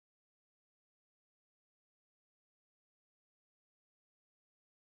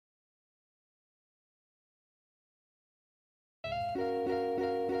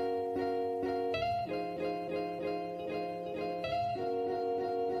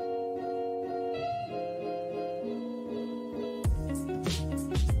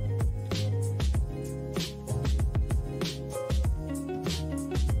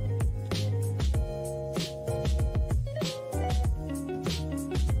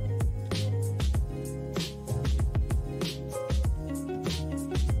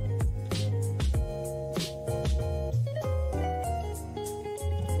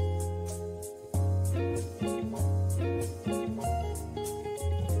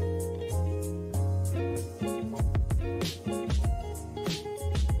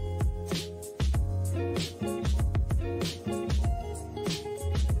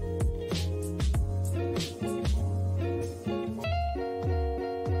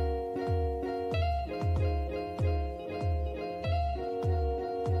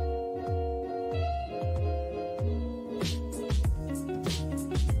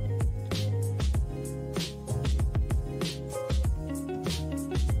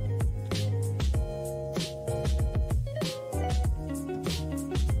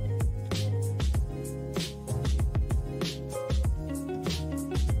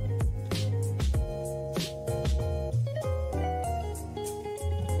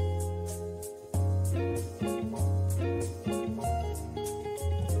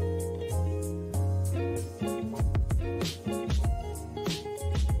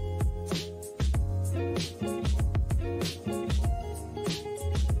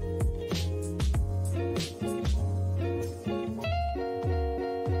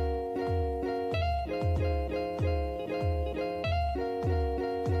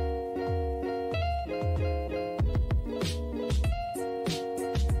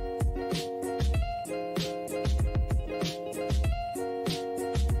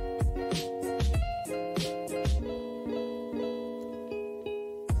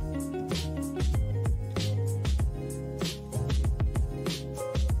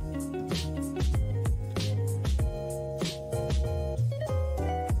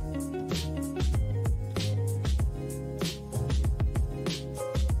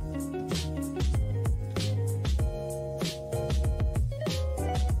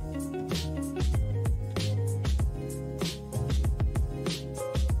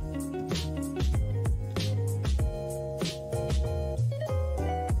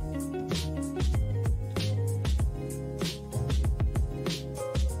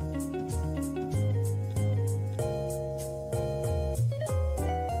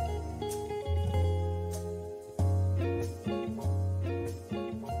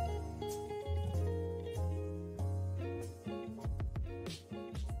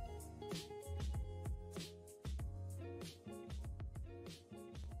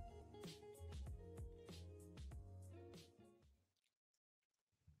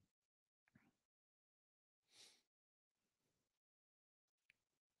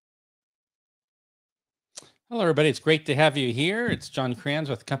Hello, everybody. It's great to have you here. It's John Kranz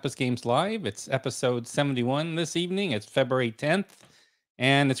with Compass Games Live. It's episode 71 this evening. It's February 10th,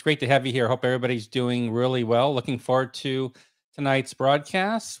 and it's great to have you here. Hope everybody's doing really well. Looking forward to tonight's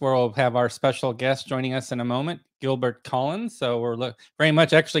broadcast, where we'll have our special guest joining us in a moment, Gilbert Collins. So we're very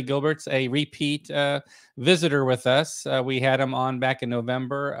much, actually, Gilbert's a repeat visitor with us. We had him on back in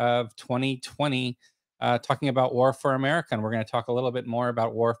November of 2020. Talking about War for America. And we're going to talk a little bit more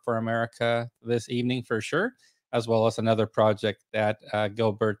about War for America this evening for sure, as well as another project that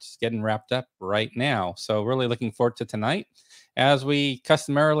Gilbert's getting wrapped up right now. So really looking forward to tonight. As we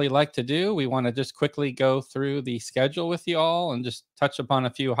customarily like to do, we want to just quickly go through the schedule with you all and just touch upon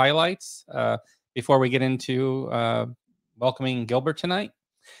a few highlights before we get into welcoming Gilbert tonight.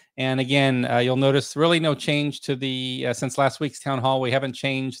 And again, you'll notice really no change to the, since last week's town hall, we haven't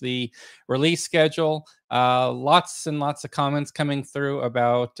changed the release schedule. Lots and lots of comments coming through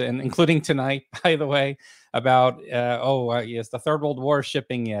about, and including tonight, by the way, about, yes, the Third World War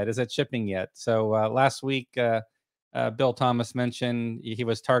shipping yet? Is it shipping yet? So last week, Bill Thomas mentioned he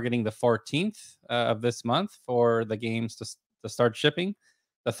was targeting the 14th of this month for the games to start shipping.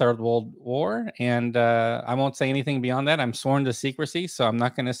 The Third World War, and I won't say anything beyond that. I'm sworn to secrecy, so I'm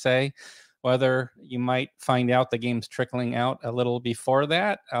not going to say whether you might find out the game's trickling out a little before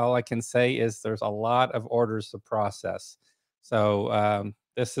that. All I can say is there's a lot of orders to process. So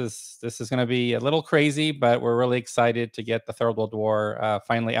this is going to be a little crazy, but we're really excited to get the Third World War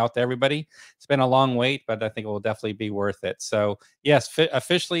finally out to everybody. It's been a long wait, but I think it will definitely be worth it. So yes,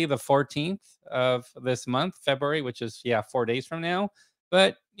 officially the 14th of this month, February, which is 4 days from now.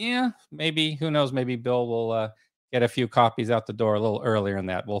 But yeah, maybe, who knows, maybe Bill will get a few copies out the door a little earlier than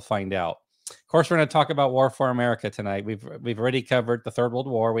that. We'll find out. Of course, we're going to talk about War for America tonight. We've already covered the Third World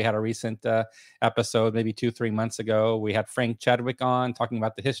War. We had a recent episode, maybe 2-3 months ago. We had Frank Chadwick on talking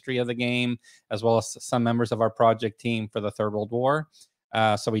about the history of the game, as well as some members of our project team for the Third World War.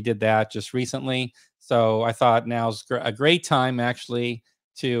 So we did that just recently. So I thought now's a great time actually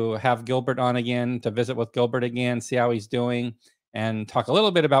to have Gilbert on again, to visit with Gilbert again, see how he's doing, and talk a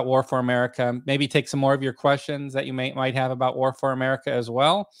little bit about War for America. Maybe take some more of your questions that you might have about War for America as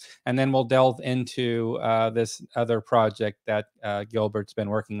well. And then we'll delve into this other project that Gilbert's been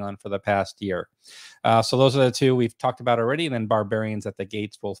working on for the past year. So those are the two we've talked about already. And then Barbarians at the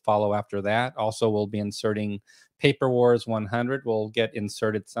Gates will follow after that. Also, we'll be inserting Paper Wars 100 will get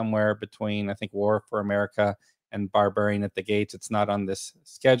inserted somewhere between, I think, War for America and Barbarian at the Gates. It's not on this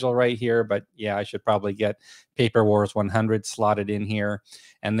schedule right here, but yeah, I should probably get Paper Wars 100 slotted in here.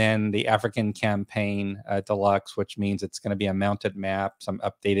 And then the African Campaign Deluxe, which means it's going to be a mounted map, some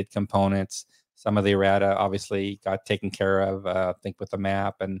updated components. Some of the errata obviously got taken care of, I think, with the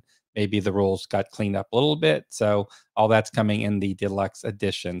map, and maybe the rules got cleaned up a little bit. So all that's coming in the deluxe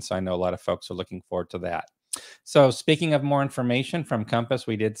edition. So I know a lot of folks are looking forward to that. So speaking of more information from Compass,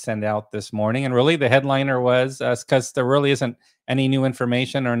 we did send out this morning, and really the headliner was because there really isn't any new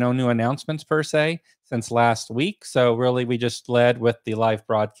information or no new announcements per se since last week. So really we just led with the live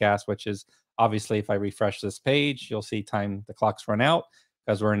broadcast, which is obviously, if I refresh this page, you'll see the clock's run out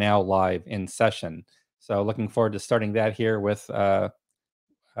because we're now live in session. So looking forward to starting that here with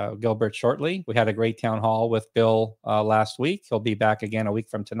Gilbert shortly. We had a great town hall with Bill last week. He'll be back again a week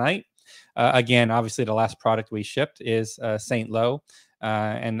from tonight. Again, obviously, the last product we shipped is St. Lo.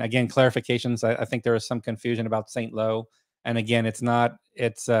 And again, clarifications. I think there is some confusion about St. Lo. And again, it's not.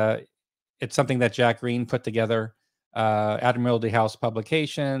 It's something that Jack Green put together, Admiralty House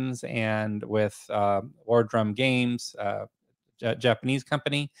Publications, and with War Drum Games, Japanese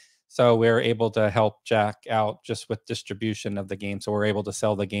company. So we're able to help Jack out just with distribution of the game. So we're able to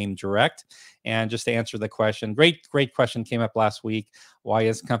sell the game direct. And just to answer the question, great question came up last week. Why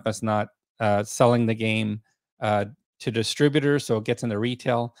is Compass not selling the game to distributors so it gets into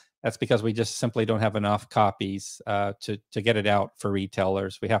retail? That's because we just simply don't have enough copies to get it out for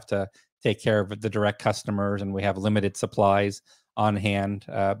retailers. We have to take care of the direct customers, and we have limited supplies on hand.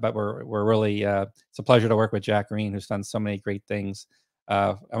 But we're really, it's a pleasure to work with Jack Green, who's done so many great things.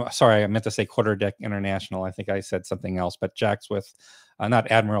 Sorry, I meant to say Quarter Deck International. I think I said something else, but Jack's with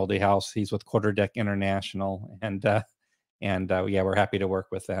not Admiralty House. He's with Quarter Deck International, and yeah, we're happy to work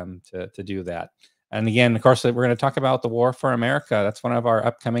with them to do that. And again, of course, we're going to talk about the War for America. That's one of our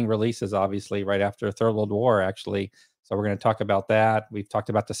upcoming releases, obviously, right after Third World War, actually. So we're going to talk about that. We've talked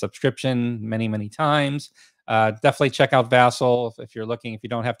about the subscription many times. Definitely check out Vassal if you're looking. If you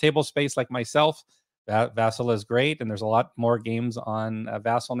don't have table space like myself, Vassal is great, and there's a lot more games on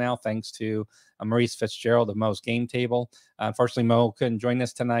Vassal now, thanks to Maurice Fitzgerald of Mo's Game Table. Unfortunately, Mo couldn't join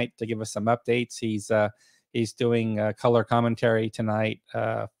us tonight to give us some updates. He's doing color commentary tonight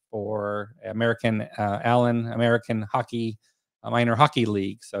for American Hockey Minor Hockey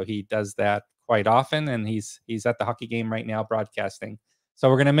League, so he does that quite often, and he's at the hockey game right now broadcasting. So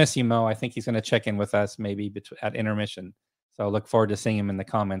we're gonna miss you, Mo. I think he's gonna check in with us maybe at intermission. So look forward to seeing him in the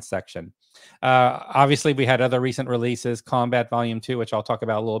comments section. Obviously, we had other recent releases, Combat Volume 2, which I'll talk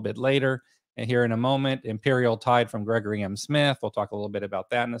about a little bit later and here in a moment. Imperial Tide from Gregory M. Smith. We'll talk a little bit about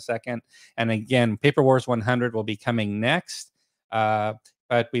that in a second. And again, Paper Wars 100 will be coming next.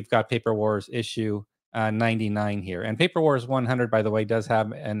 But we've got Paper Wars issue 99 here. And Paper Wars 100, by the way, does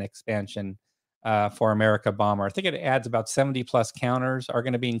have an expansion for America Bomber. I think it adds about 70 plus counters are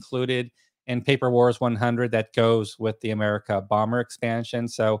going to be included in Paper Wars 100 that goes with the America Bomber expansion.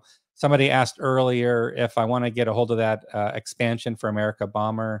 So somebody asked earlier if I want to get a hold of that expansion for America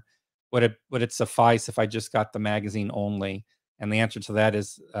Bomber, would it suffice if I just got the magazine only? And the answer to that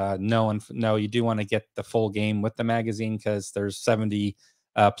is no. And no, you do want to get the full game with the magazine because there's 70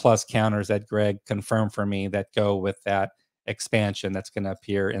 plus counters that Greg confirmed for me that go with that expansion that's going to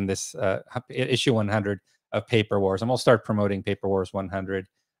appear in this issue 100 of Paper Wars. And we'll start promoting Paper Wars 100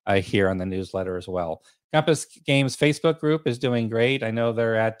 here on the newsletter as well. Compass Games Facebook group is doing great. I know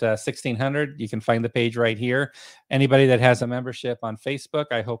they're at 1,600. You can find the page right here. Anybody that has a membership on Facebook,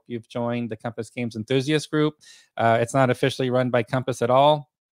 I hope you've joined the Compass Games Enthusiast group. It's not officially run by Compass at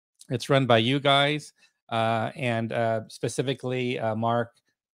all. It's run by you guys. And specifically, Mark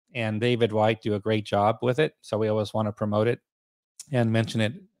and David White do a great job with it. So we always want to promote it and mention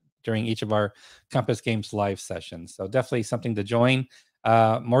it during each of our Compass Games live sessions. So definitely something to join.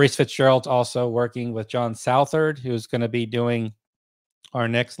 Maurice Fitzgerald's also working with John Southard, who's going to be doing our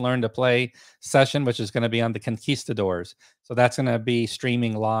next Learn to Play session, which is going to be on the Conquistadors. So that's going to be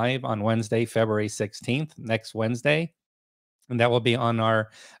streaming live on Wednesday, February 16th, next Wednesday. And that will be on our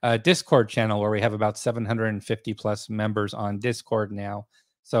Discord channel, where we have about 750 plus members on Discord now.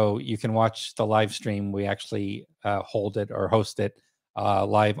 So you can watch the live stream. We actually hold it or host it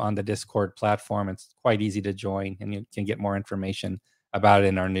live on the Discord platform. It's quite easy to join, and you can get more information about it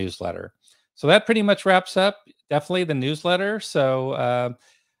in our newsletter. So that pretty much wraps up definitely the newsletter. So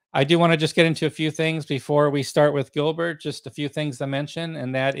I do want to just get into a few things before we start with Gilbert. Just a few things to mention,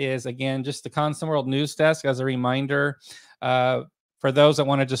 and that is, again, just the Console World News Desk as a reminder. For those that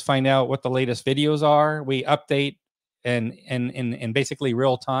want to just find out what the latest videos are, we update in basically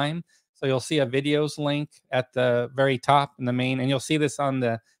real time. So you'll see a videos link at the very top in the main, and you'll see this on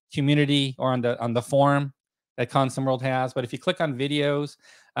the community or on the forum that Console World has. But if you click on videos,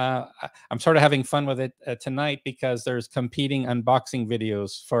 I'm sort of having fun with it tonight, because there's competing unboxing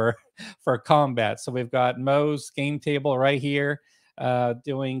videos for Combat. So we've got Mo's game table right here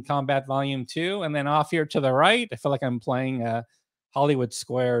doing Combat Volume 2, and then off here to the right, I feel like I'm playing Hollywood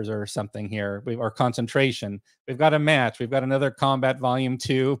Squares or something here, or Concentration. We've got a match. We've got another Combat Volume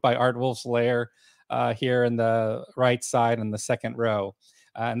 2 by Art Wolf's Lair here in the right side in the second row.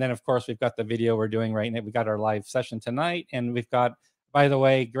 And then, of course, we've got the video we're doing right now. We got our live session tonight, and we've got, by the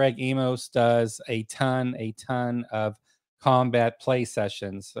way, Greg Emos does a ton of Combat play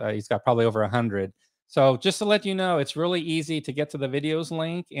sessions. He's got probably over 100. So just to let you know, it's really easy to get to the videos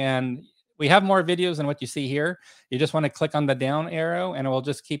link, and we have more videos than what you see here. You just want to click on the down arrow, and it will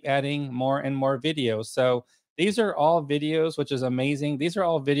just keep adding more and more videos. So these are all videos, which is amazing. These are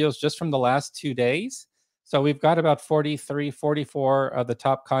all videos just from the last 2 days. So we've got about 43, 44 of the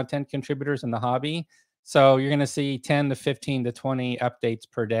top content contributors in the hobby. So you're going to see 10 to 15 to 20 updates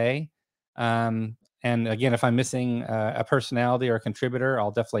per day. And again, if I'm missing a personality or a contributor,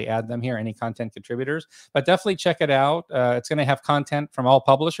 I'll definitely add them here, any content contributors. But definitely check it out. It's going to have content from all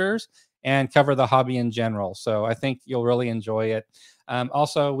publishers and cover the hobby in general. So I think you'll really enjoy it.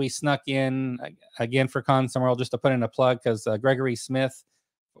 Also, we snuck in, again, for Console World, just to put in a plug, because Gregory Smith,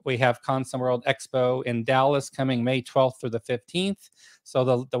 we have Console World Expo in Dallas coming May 12th through the 15th. So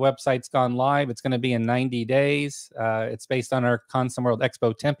the website's gone live. It's going to be in 90 days. It's based on our Console World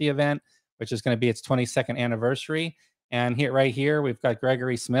Expo Tempe event, which is going to be its 22nd anniversary. And here, right here, we've got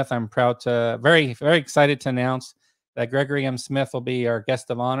Gregory Smith. I'm proud to, very, very excited to announce that Gregory M. Smith will be our guest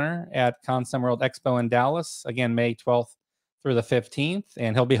of honor at Console World Expo in Dallas, again, May 12th through the 15th,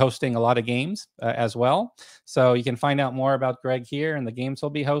 and he'll be hosting a lot of games as well. So you can find out more about Greg here and the games he'll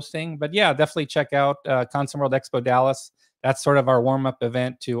be hosting. But yeah, definitely check out Console World Expo Dallas. That's sort of our warm-up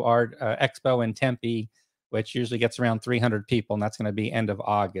event to our expo in Tempe, which usually gets around 300 people, and that's going to be end of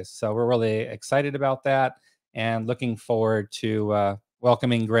August. So we're really excited about that and looking forward to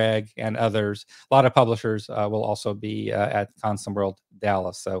welcoming Greg and others. A lot of publishers will also be at Console World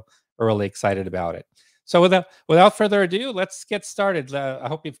Dallas, so we're really excited about it. So without further ado, let's get started. I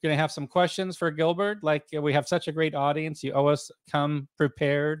hope you're going to have some questions for Gilbert. Like, we have such a great audience. You always come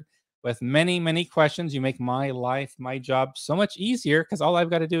prepared with many, many questions. You make my life, my job so much easier, because all I've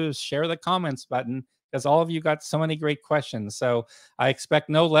got to do is share the comments button, because all of you got so many great questions. So I expect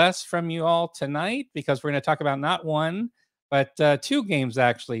no less from you all tonight, because we're going to talk about not one, but 2 games,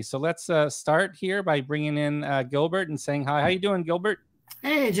 actually. So let's start here by bringing in Gilbert and saying hi. How you doing, Gilbert?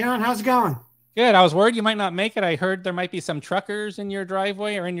 Hey, John. How's it going? Good. I was worried you might not make it. I heard there might be some truckers in your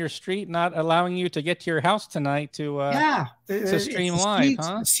driveway or in your street not allowing you to get to your house tonight to stream live,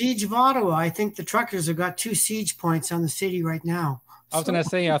 huh? The siege of Ottawa. I think the truckers have got 2 siege points on the city right now. I was going to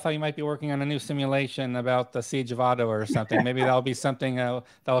say, I thought you might be working on a new simulation about the siege of Ottawa or something. Maybe that'll be something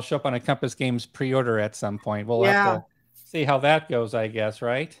that'll show up on a Compass Games pre-order at some point. We'll have to see how that goes, I guess,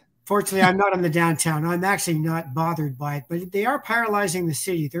 right? Fortunately, I'm not in the downtown. I'm actually not bothered by it, but they are paralyzing the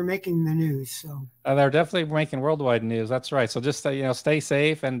city. They're making the news. So they're definitely making worldwide news. That's right. So just stay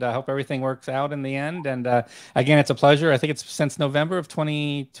safe, and hope everything works out in the end. And again, it's a pleasure. I think it's since November of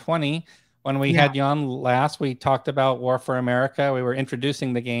 2020 when we had you on last. We talked about War for America. We were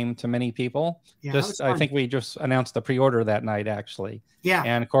introducing the game to many people. Yeah, I think we just announced the pre-order that night, actually. Yeah.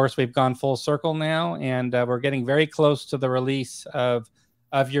 And of course, we've gone full circle now, and we're getting very close to the release of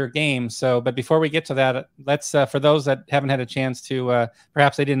your game. So, but before we get to that, let's, for those that haven't had a chance to,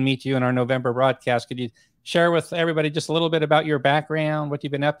 perhaps they didn't meet you in our November broadcast, could you share with everybody just a little bit about your background, what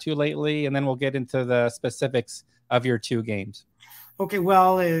you've been up to lately, and then we'll get into the specifics of your 2 games. Okay,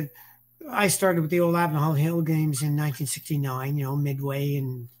 well, I started with the old Avanhall Hill games in 1969, Midway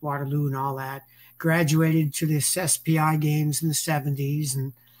and Waterloo and all that. Graduated to the SPI games in the 70s,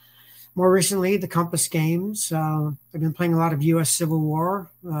 and More recently, the Compass games. I've been playing a lot of U.S. Civil War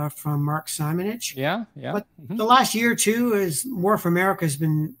from Mark Simonich. Yeah, yeah. But the last year or two, is War for America has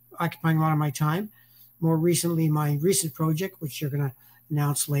been occupying a lot of my time. More recently, my recent project, which you're going to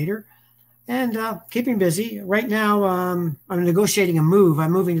announce later, and keeping busy. Right now, I'm negotiating a move.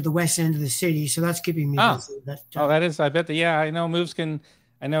 I'm moving to the west end of the city, so that's keeping me busy. But, that is, I bet yeah, I know moves can,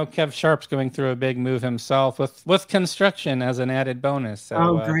 I know Kev Sharp's going through a big move himself with construction as an added bonus.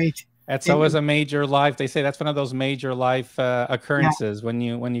 So great. That's always a major life. They say that's one of those major life occurrences when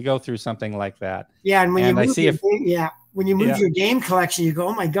you go through something like that. Yeah, and when you move when you move Yeah. your game collection, you go,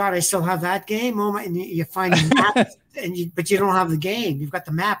 "Oh my God, I still have that game!" Oh my, and you find the map, but you don't have the game. You've got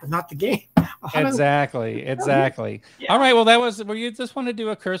the map, but not the game. Exactly. Yeah. All right. Well, that was where you just want to do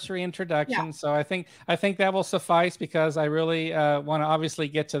a cursory introduction. Yeah. So I think that will suffice, because I really want to obviously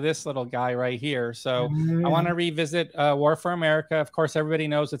get to this little guy right here. So I want to revisit War for America. Of course, everybody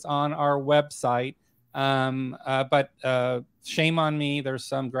knows it's on our website. But shame on me. There's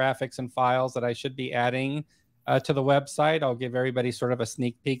some graphics and files that I should be adding to the website. I'll give everybody sort of a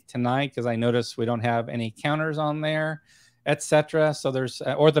sneak peek tonight, because I noticed we don't have any counters on there, etc. So there's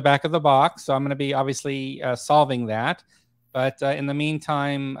or the back of the box. So I'm going to be obviously solving that. But in the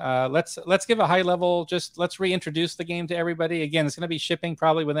meantime, let's give a high level. Just let's reintroduce the game to everybody. Again, it's going to be shipping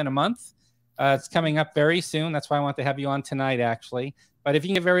probably within a month. It's coming up very soon. That's why I want to have you on tonight, actually. But if you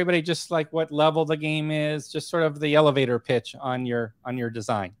can give everybody just like what level the game is, just sort of the elevator pitch on your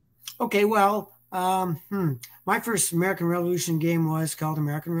design. Okay, well, my first American Revolution game was called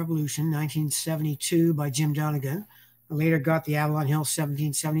American Revolution, 1972 by Jim Donegan. I later got the Avalon Hill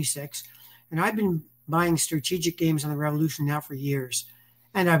 1776. And I've been buying strategic games on the Revolution now for years.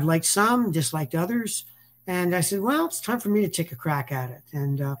 And I've liked some, disliked others. And I said, well, it's time for me to take a crack at it.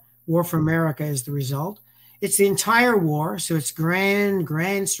 And War for America is the result. It's the entire war, so it's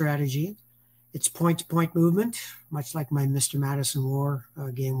grand strategy. It's point-to-point movement, much like my Mr. Madison War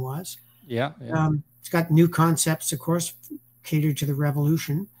game was. Yeah. It's got new concepts, of course, catered to the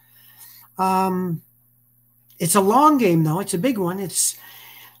Revolution. It's a long game, though. It's a big one.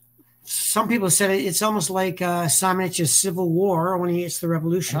 Some people said it's almost like Simonich's Civil War, only it's the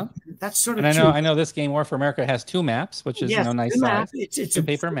Revolution. That's sort of. And I know this game, War for America, has two maps, which is nice size. It's two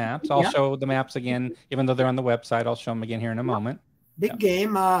paper maps. I'll show the maps again, even though they're on the website. I'll show them again here in a moment. Big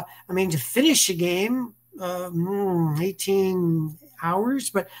game. I mean, to finish a game, 18 hours,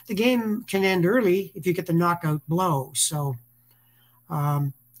 but the game can end early if you get the knockout blow. So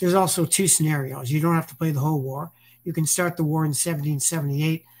there's also two scenarios. You don't have to play the whole war. You can start the war in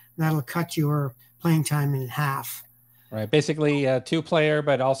 1778. And that'll cut your playing time in half. Right. Basically, two-player,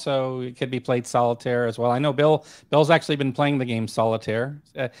 but also it could be played solitaire as well. I know Bill's actually been playing the game solitaire.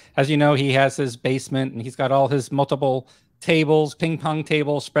 As you know, he has his basement, and he's got all his multiple tables, ping pong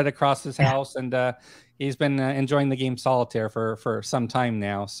tables spread across his house, and he's been enjoying the game solitaire for some time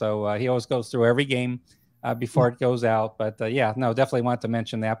now. So he always goes through every game before it goes out. But definitely want to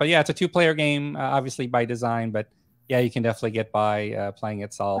mention that. But yeah, it's a two-player game, obviously by design, but yeah, you can definitely get by playing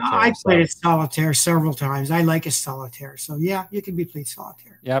it solitaire. I played it solitaire several times. I like it solitaire. So yeah, you can be played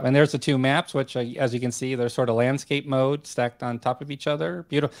solitaire. Yep, and there's the two maps, which as you can see, they're sort of landscape mode stacked on top of each other.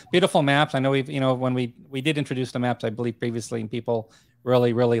 Beautiful maps. I know when we did introduce the maps, I believe previously, and people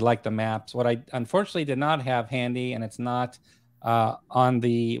really liked the maps. What I unfortunately did not have handy, and it's not on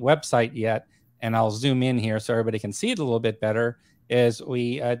the website yet, and I'll zoom in here so everybody can see it a little bit better, is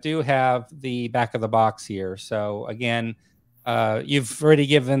we do have the back of the box here. So again, you've already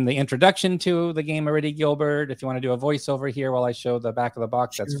given the introduction to the game already, Gilbert. If you want to do a voiceover here while I show the back of the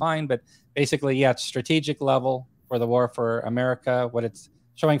box, that's fine. But basically, yeah, it's strategic level for the War for America, what it's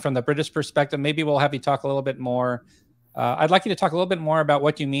showing from the British perspective. Maybe we'll have you talk a little bit more. I'd like you to talk a little bit more about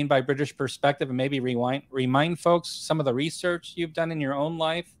what you mean by British perspective, and maybe remind folks some of the research you've done in your own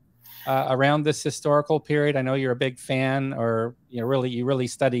life around this historical period. I know you're a big fan, or you really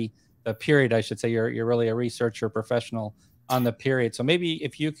study the period, I should say. You're really a researcher professional on the period. So maybe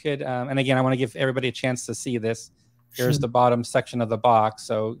if you could, and again, I want to give everybody a chance to see this. Here's the bottom section of the box.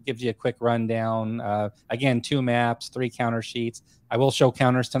 So it gives you a quick rundown. Again, two maps, 3 counter sheets. I will show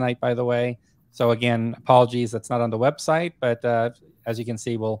counters tonight, by the way. So again, apologies, that's not on the website, but as you can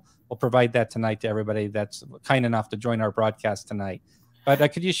see, we'll provide that tonight to everybody that's kind enough to join our broadcast tonight.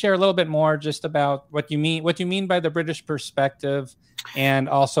 But could you share a little bit more just about what you mean by the British perspective, and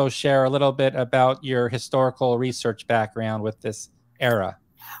also share a little bit about your historical research background with this era?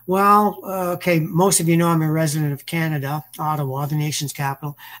 Well, okay, most of you know I'm a resident of Canada, Ottawa, the nation's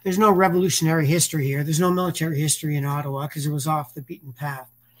capital. There's no revolutionary history here. There's no military history in Ottawa because it was off the beaten path.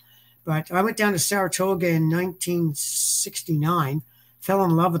 But I went down to Saratoga in 1969 fell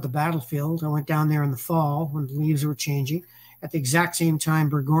in love with the battlefield. I went down there in the fall when the leaves were changing. At the exact same time,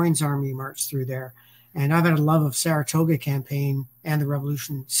 Burgoyne's army marched through there. And I've had a love of Saratoga campaign and the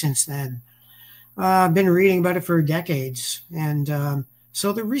Revolution since then. I've been reading about it for decades. And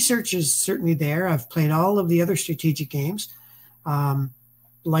so the research is certainly there. I've played all of the other strategic games,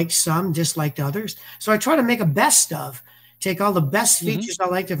 liked some, disliked others. So I try to make a best of, take all the best features I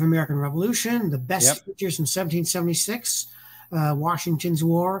liked of American Revolution, the best features from 1776, Washington's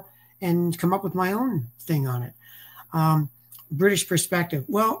War, and come up with my own thing on it. British perspective.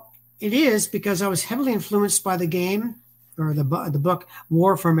 Well, it is because I was heavily influenced by the game, or the book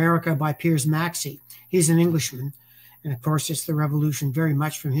War for America by Piers Maxey. He's an Englishman. And of course, it's the Revolution very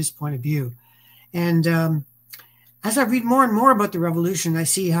much from his point of view. And as I read more and more about the Revolution, I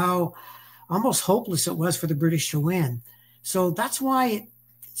see how almost hopeless it was for the British to win. So that's why it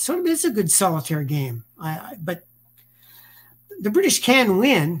sort of is a good solitaire game. But the British can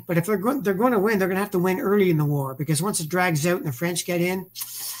win, but if they're going to win, they're going to have to win early in the war, because once it drags out and the French get in,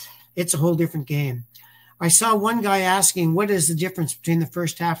 it's a whole different game. I saw one guy asking, what is the difference between the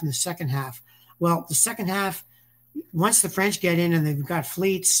first half and the second half? Well, the second half, once the French get in and they've got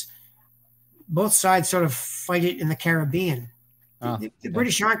fleets, both sides sort of fight it in the Caribbean. The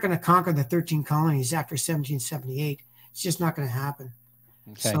British aren't going to conquer the 13 colonies after 1778. It's just not going to happen.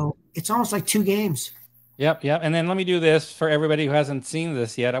 Okay. So it's almost like two games. Yep. And then let me do this for everybody who hasn't seen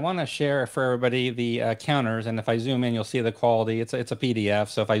this yet. I want to share for everybody the counters, and if I zoom in, you'll see the quality. It's a PDF,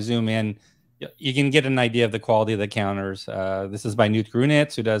 so if I zoom in, you can get an idea of the quality of the counters. This is by Newt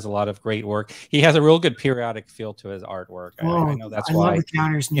Grunitz, who does a lot of great work. He has a real good periodic feel to his artwork. I know that's why. Love the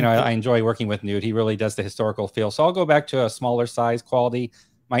counters, I enjoy working with Newt. He really does the historical feel. So I'll go back to a smaller size. Quality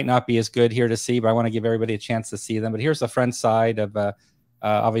might not be as good here to see, but I want to give everybody a chance to see them. But here's the front side of,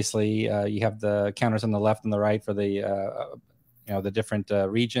 obviously, you have the counters on the left and the right for the, the different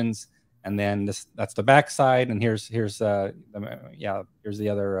regions, and then that's the back side. And here's the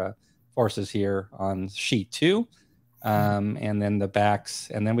other forces here on sheet 2, and then the backs,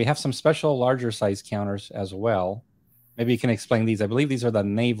 and then we have some special larger size counters as well. Maybe you can explain these. I believe these are the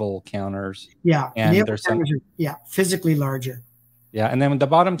naval counters. Yeah, and there's some physically larger. Yeah, and then the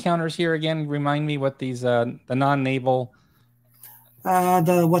bottom counters here again. Remind me what these the non-naval.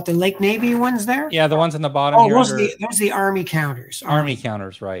 The Lake Navy ones there? Yeah, the ones in the bottom. Oh, those are the Army counters. Army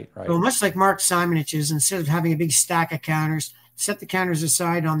counters, right. So much like Mark Simonich's, instead of having a big stack of counters, set the counters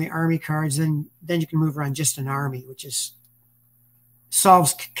aside on the Army cards, then you can move around just an Army, which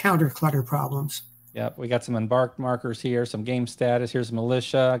solves counter clutter problems. Yep, we got some embarked markers here, some game status. Here's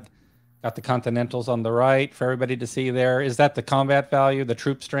militia. Got the Continentals on the right for everybody to see there. Is that the combat value, the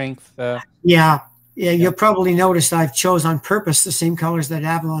troop strength? Yeah, you'll probably notice I've chose on purpose the same colors that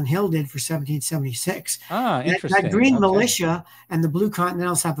Avalon Hill did for 1776. Interesting. That green militia and the blue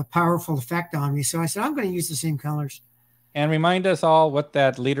Continentals have a powerful effect on me. So I said, I'm going to use the same colors. And remind us all what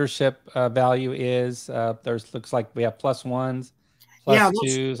that leadership value is. Looks like we have +1s,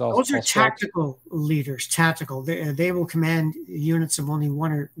 +2s. Those are tactical leaders. Tactical. They will command units of only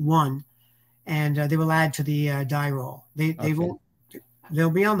one, and they will add to the die roll. They'll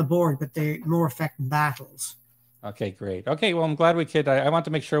be on the board, but they're more effective battles. Okay, great. Okay, well, I'm glad we could. I want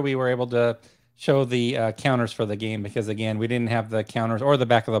to make sure we were able to show the counters for the game, because again, we didn't have the counters or the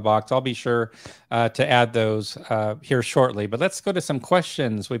back of the box. I'll be sure to add those here shortly. But let's go to some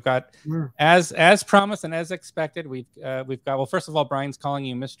questions. We've got, as promised and as expected, we've got. Well, first of all, Brian's calling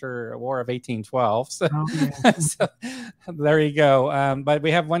you Mr. War of 1812. So, so there you go. But we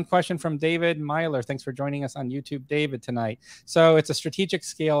have one question from David Myler. Thanks for joining us on YouTube, David, tonight. So it's a strategic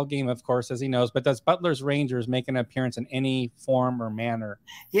scale game, of course, as he knows. But does Butler's Rangers make an appearance in any form or manner?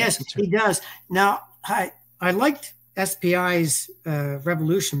 Yes, he does. Now, I liked SPI's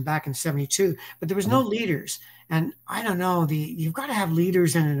Revolution back in 72, but there was no leaders. And I don't know, you've got to have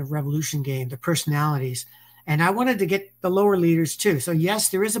leaders in a Revolution game, the personalities. And I wanted to get the lower leaders too. So yes,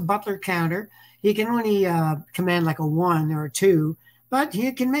 there is a Butler counter. He can only command like a 1 or a 2, but he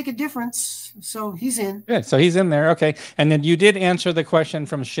can make a difference. So he's in. Good. So he's in there. Okay. And then you did answer the question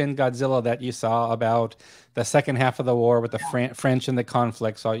from Shin Godzilla that you saw about the second half of the war with the French and the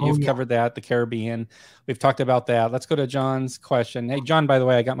conflict. So you've covered that, the Caribbean. We've talked about that. Let's go to John's question. Hey, John, by the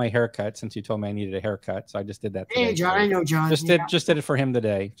way, I got my haircut since you told me I needed a haircut. So I just did that today. Hey, John, so I know John. Just did it for him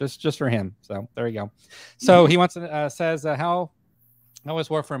today. Just for him. So there you go. So he wants to, says, how is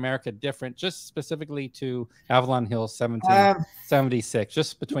War for America different, just specifically to Avalon Hill 1776,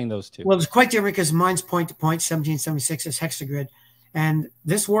 just between those two? Well, it's quite different because mine's point to point, 1776 is hexagrid. And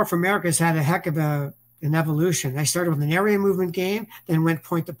this War for America has had a heck of a an evolution. I started with an area movement game, then went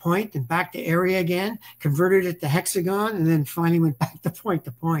point to point, then back to area again, converted it to hexagon, and then finally went back to point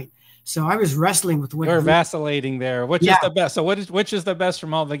to point. So I was wrestling with what You're vacillating there. Which yeah. is the best? So which is the best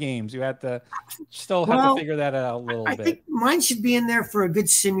from all the games? You had to still have to figure that out a little bit. I think mine should be in there for a good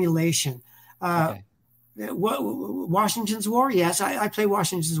simulation. Okay. Washington's War, yes, I play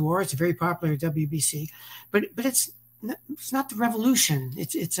Washington's War. It's a very popular WBC, but it's not the Revolution.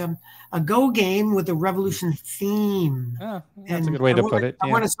 It's a Go game with a Revolution theme. Oh, that's a good way to put it. I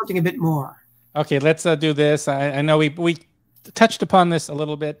wanted something a bit more. Okay, let's do this. I know we touched upon this a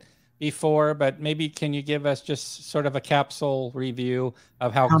little bit before, but maybe can you give us just sort of a capsule review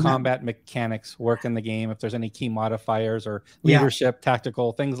of how combat mechanics work in the game, if there's any key modifiers or leadership,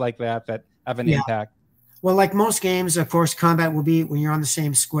 tactical, things like that have an impact? Well, like most games, of course, combat will be when you're on the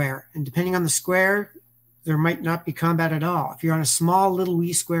same square. And depending on the square, there might not be combat at all. If you're on a small little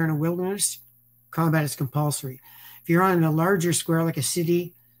wee square in a wilderness, combat is compulsory. If you're on a larger square like a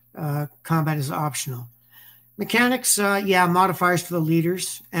city, combat is optional. Mechanics, modifiers for the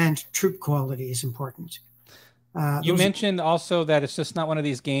leaders, and troop quality is important. You mentioned also that it's just not one of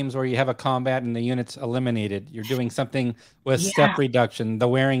these games where you have a combat and the unit's eliminated. You're doing something with step reduction, the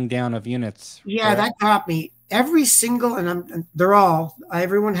wearing down of units. Yeah, that got me. Every single,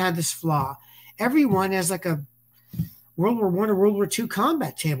 everyone had this flaw. Everyone has like a World War I or World War II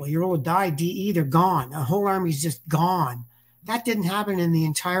combat table. You roll a die, DE, they're gone. A whole army's just gone. That didn't happen in the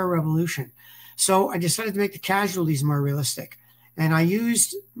entire Revolution. So I decided to make the casualties more realistic. And I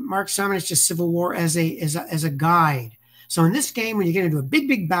used Mark Simonich's Civil War as a guide. So in this game, when you get into a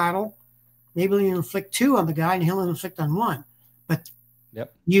big battle, maybe you inflict 2 on the guy and he'll inflict on 1. But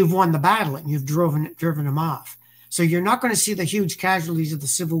you've won the battle and you've driven him off. So you're not going to see the huge casualties of the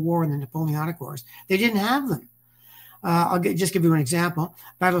Civil War and the Napoleonic Wars. They didn't have them. I'll just give you an example.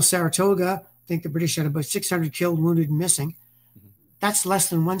 Battle of Saratoga, I think the British had about 600 killed, wounded, and missing. That's less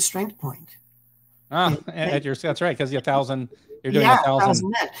than 1 strength point. That's right, because you're 1,000. You're doing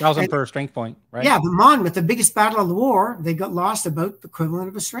 1,000 per strength point, right? Yeah, but Monmouth, the biggest battle of the war, they got lost about the equivalent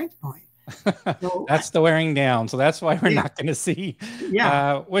of a strength point. So, that's the wearing down. So that's why we're not going to see.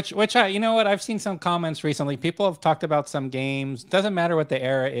 Which you know what? I've seen some comments recently. People have talked about some games. Doesn't matter what the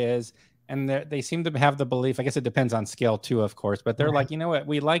era is, and they seem to have the belief. I guess it depends on scale too, of course. But they're like, you know what?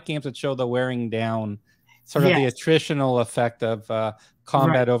 We like games that show the wearing down, sort of the attritional effect of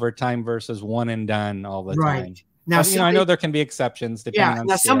combat over time versus one and done all the time. Now, I know there can be exceptions depending on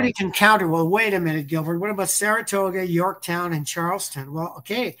scale. Somebody can counter. Well, wait a minute, Gilbert. What about Saratoga, Yorktown, and Charleston? Well,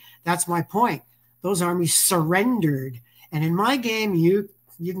 okay, that's my point. Those armies surrendered, and in my game, you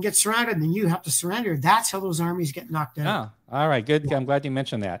can get surrounded, and you have to surrender. That's how those armies get knocked out. Oh, all right, good. I'm glad you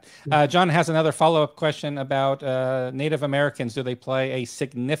mentioned that. John has another follow-up question about Native Americans. Do they play a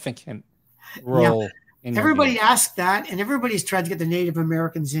significant role? Everybody asked that, and everybody's tried to get the Native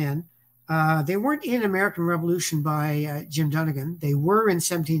Americans in. They weren't in American Revolution by Jim Dunnigan. They were in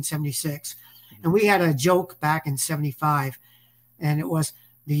 1776. And we had a joke back in 75. And it was,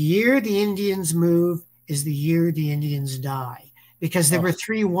 the year the Indians move is the year the Indians die. Because there were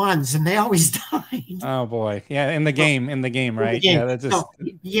 3 1s and they always died. Oh, boy. Yeah, in the game, right? Yeah, that's just,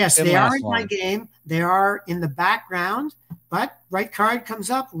 yes, they are in my game. They are in the background. But right card comes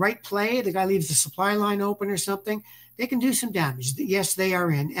up, right play. The guy leaves the supply line open or something. They can do some damage. Yes, they are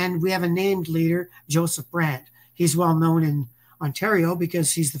in. And we have a named leader, Joseph Brant. He's well known in Ontario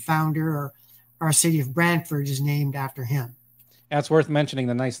because he's the founder, or our city of Brantford is named after him. That's worth mentioning.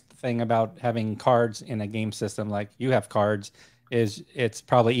 The nice thing about having cards in a game system like you have cards is it's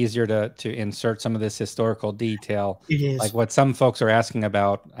probably easier to insert some of this historical detail. It is. Like what some folks are asking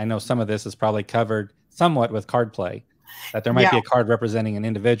about. I know some of this is probably covered somewhat with card play, that there might be a card representing an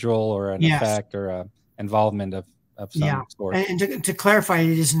individual or an effect or a involvement of some sort. And to clarify,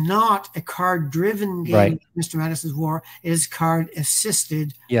 it is not a card-driven game, Mr. Madison's War. It is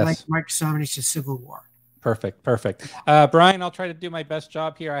card-assisted, like Mark Simonich's Civil War. Perfect. Brian, I'll try to do my best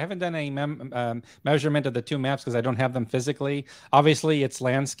job here. I haven't done any measurement of the 2 maps because I don't have them physically. Obviously, it's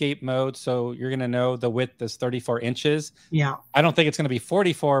landscape mode, so you're going to know the width is 34 inches. Yeah. I don't think it's going to be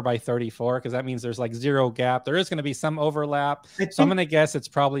 44 by 34 because that means there's like 0 gap. There is going to be some overlap. So I'm going to guess it's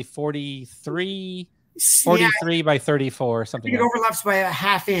probably 43 by 34, something. It overlaps by a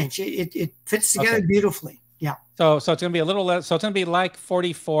 ½ inch. It fits together beautifully. Yeah. So it's going to be a little less. So it's going to be like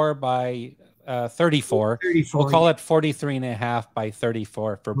 44 by 34. We'll call it 43.5 by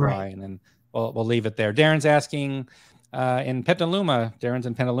 34 for Brian, and we'll leave it there. Darren's asking in Petaluma. Darren's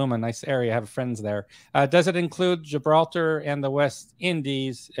in Petaluma, nice area. I have friends there. Does it include Gibraltar and the West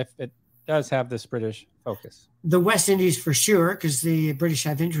Indies? If it does have this British focus. The West Indies for sure, because the British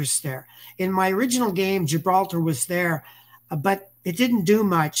have interests there. In my original game, Gibraltar was there, but it didn't do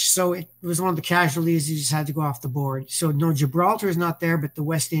much. So it was one of the casualties. You just had to go off the board. So no, Gibraltar is not there, but the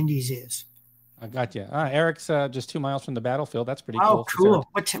West Indies is. I got you. Eric's just 2 miles from the battlefield. That's pretty cool. cool.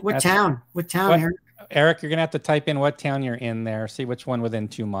 What town? What town, Eric? Eric, you're going to have to type in what town you're in there. See which one within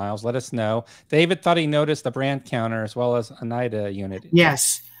 2 miles. Let us know. David thought he noticed the brand counter as well as Oneida unit.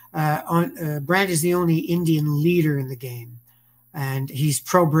 Yes. Brand is the only Indian leader in the game, and he's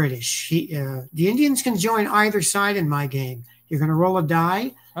pro-British. The Indians can join either side in my game. You're going to roll a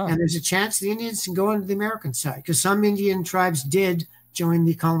die, and there's a chance the Indians can go into the American side, because some Indian tribes did join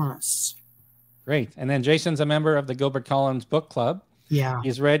the colonists. Great. And then Jason's a member of the Gilbert Collins book club. Yeah.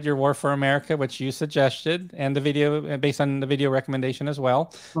 He's read your War for America, which you suggested, and the video, based on the video recommendation as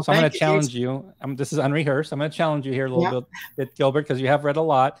well. So I'm going to challenge you. This is unrehearsed. I'm going to challenge you here a little bit, Gilbert, because you have read a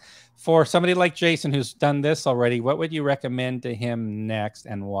lot. For somebody like Jason who's done this already, what would you recommend to him next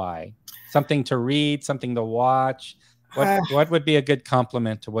and why? Something to read, something to watch? What would be a good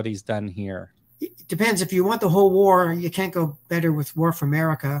compliment to what he's done here? It depends. If you want the whole war, you can't go better with War for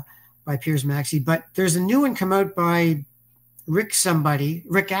America by Piers Maxey. But there's a new one come out by Rick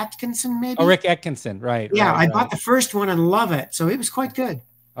Atkinson, maybe? Oh, Rick Atkinson, right. Yeah, right, I bought the first one and love it. So it was quite good.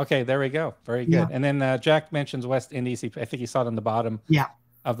 Okay, there we go. Very good. Yeah. And then Jack mentions West Indies. I think he saw it on the bottom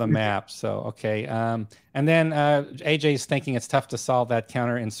of the map. So, okay. And then AJ's thinking it's tough to solve that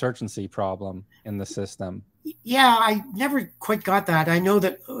counterinsurgency problem in the system. Yeah, I never quite got that. I know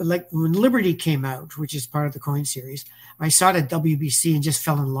that like when Liberty came out, which is part of the coin series, I saw it at WBC and just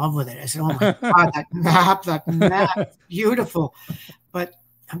fell in love with it. I said, oh my God, that map, beautiful. But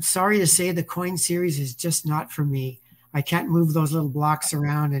I'm sorry to say the coin series is just not for me. I can't move those little blocks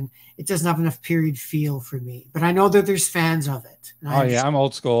around, and it doesn't have enough period feel for me. But I know that there's fans of it. Oh yeah, I'm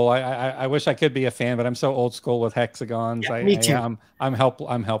old school. I wish I could be a fan, but I'm so old school with hexagons. Yeah, me too. I'm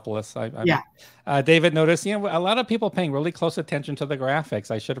helpless. David noticed, a lot of people paying really close attention to the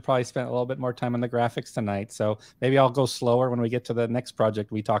graphics. I should have probably spent a little bit more time on the graphics tonight. So maybe I'll go slower when we get to the next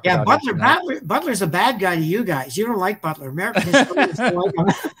project we talk about. Yeah, Butler's a bad guy to you guys. You don't like Butler. American historians don't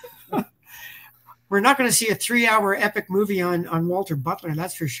like him. We're not going to see a 3-hour epic movie on Walter Butler.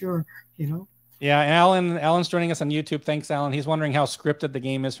 That's for sure. Yeah, Alan's joining us on YouTube. Thanks, Alan. He's wondering how scripted the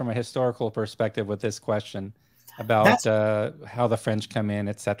game is from a historical perspective with this question about how the French come in,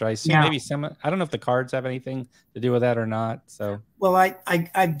 etc. I assume maybe I don't know if the cards have anything to do with that or not. So, well,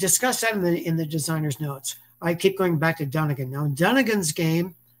 I discussed that in the designer's notes. I keep going back to Dunnigan. Now, in Dunnigan's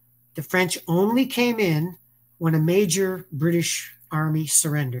game, the French only came in when a major British army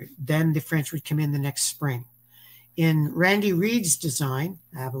surrendered. Then the French would come in the next spring. In Randy Reed's design,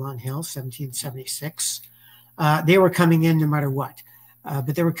 Avalon Hill, 1776, they were coming in no matter what,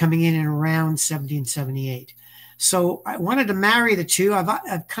 but they were coming in around 1778. So I wanted to marry the two.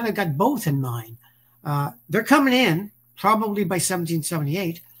 I've kind of got both in mind. They're coming in probably by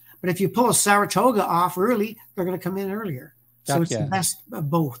 1778, but if you pull a Saratoga off early, they're going to come in earlier. So it's the best of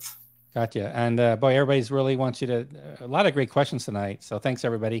both. Gotcha. And boy, everybody's really wants you to, a lot of great questions tonight. So thanks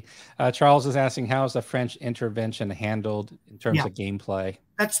everybody. Charles is asking, how is the French intervention handled in terms of gameplay?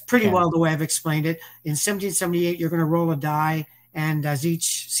 That's pretty well the way I've explained it. In 1778, you're going to roll a die. And as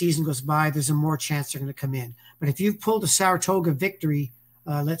each season goes by, there's a more chance they're going to come in. But if you've pulled a Saratoga victory,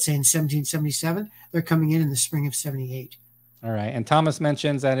 let's say in 1777, they're coming in the spring of 78. All right. And Thomas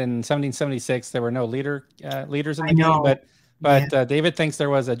mentions that in 1776, there were no leaders in the game, but David thinks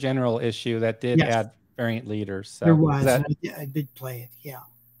there was a general issue that did add variant leaders. So there was. I did play it. Yeah.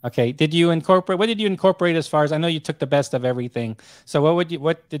 Okay. What did you incorporate as far as, I know you took the best of everything. So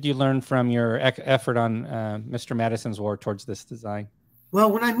what did you learn from your effort on Mr. Madison's War towards this design? Well,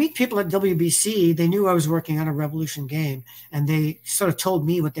 when I meet people at WBC, they knew I was working on a Revolution game, and they sort of told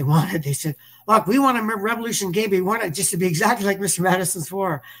me what they wanted. They said, look, we want a Revolution game. We want it just to be exactly like Mr. Madison's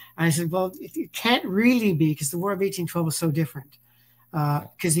War. And I said, well, it can't really be, because the War of 1812 was so different,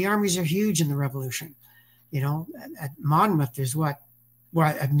 because the armies are huge in the Revolution. At Monmouth, there's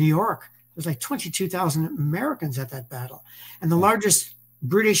at New York, there's like 22,000 Americans at that battle. And the largest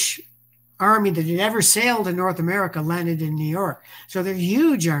British army that had ever sailed in North America landed in New York. So they're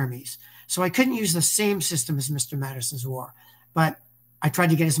huge armies. So I couldn't use the same system as Mr. Madison's War, but I tried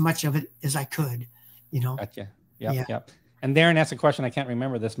to get as much of it as I could, Gotcha. Yep. And Darren asked a question. I can't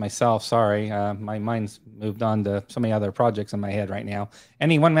remember this myself. Sorry. My mind's moved on to so many other projects in my head right now.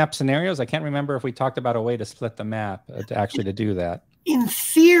 Any one map scenarios? I can't remember if we talked about a way to split the map to do that. In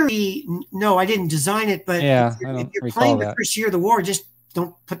theory, no, I didn't design it, but if you're playing the first year of the war, just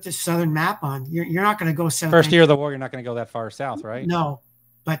don't put the southern map on. You're not going to go south. First year of the war, you're not going to go that far south, right? No.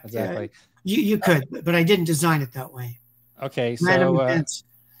 but exactly. you could, but I didn't design it that way. Okay, Random so events.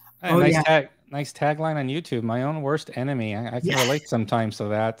 a Oh yeah, nice tagline on YouTube. My own worst enemy. I can yeah. relate sometimes to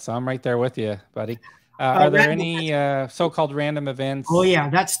that, so I'm right there with you, buddy. Are there Random any events. so-called random Oh events? yeah,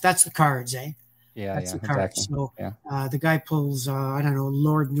 that's the cards, eh? Yeah, That's yeah, the cards. exactly. So Yeah, the guy pulls, I don't know,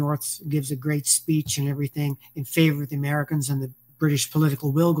 Lord North gives a great speech and everything in favor of the Americans, and the British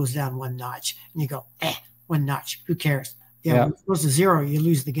political will goes down one notch. And you go, one notch. Who cares? Yeah, yeah. when it goes to zero, you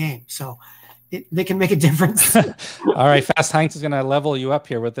lose the game. So they can make a difference. All right, Fast Heinz is going to level you up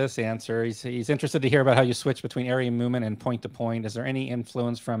here with this answer. He's interested to hear about how you switch between area movement and point to point. Is there any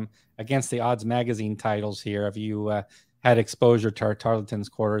influence from Against the Odds magazine titles here? Have you had exposure to Tarleton's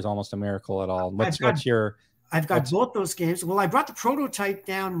Quarters, Almost a Miracle at all? I've got what's both those games. Well, I brought the prototype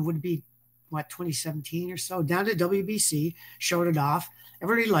down, would be what, 2017 or so, down to WBC, showed it off.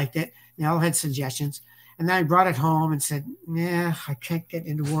 Everybody liked it. They all had suggestions. And then I brought it home and said, nah, I can't get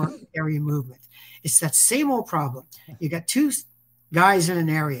into war area movement. It's that same old problem. You got two guys in an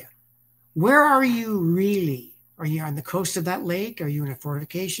area. Where are you really? Are you on the coast of that lake? Are you in a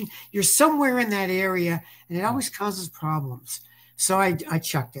fortification? You're somewhere in that area, and it always causes problems. So I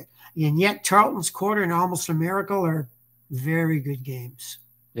chucked it. And yet Tarleton's Quarter and Almost a Miracle are very good games.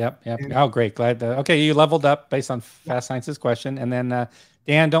 Yep. Oh, great. Glad. Okay, you leveled up based on Fast Science's question. And then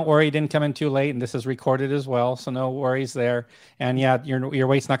Dan, don't worry, you didn't come in too late, and this is recorded as well, so no worries there. And yeah, your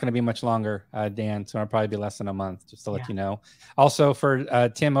wait's not going to be much longer, Dan, so it'll probably be less than a month, just to let you know. Also for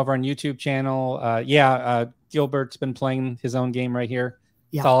Tim over on YouTube channel, Gilbert's been playing his own game right here,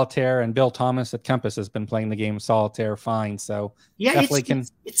 Solitaire, and Bill Thomas at Compass has been playing the game Solitaire fine. So definitely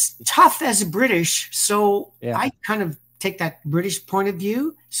it's tough as a British, so I kind of take that British point of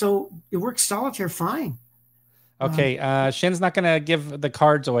view, so it works Solitaire fine. Okay, Shin's not going to give the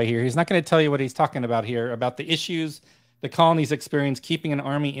cards away here. He's not going to tell you what he's talking about here, about the issues the colonies experience keeping an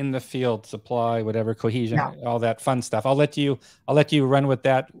army in the field, supply, whatever, cohesion, all that fun stuff. I'll let you run with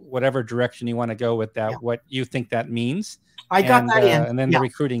that, whatever direction you want to go with that, what you think that means. I got that in. And then the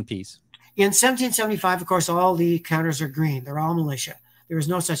recruiting piece. In 1775, of course, all the counters are green. They're all militia. There is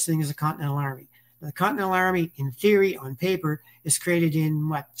no such thing as a Continental Army. The Continental Army, in theory, on paper, is created in,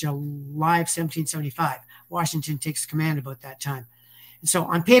 July of 1775. Washington takes command about that time. And so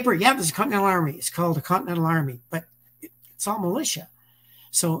on paper, there's a Continental Army. It's called a Continental Army, but it's all militia.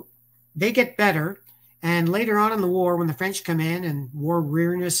 So they get better. And later on in the war, when the French come in and war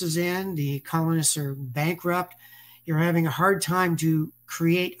weariness is in, the colonists are bankrupt, you're having a hard time to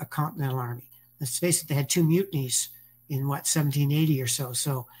create a Continental Army. Let's face it, they had 2 mutinies in, 1780 or so.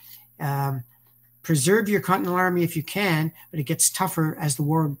 So preserve your Continental Army if you can, but it gets tougher as the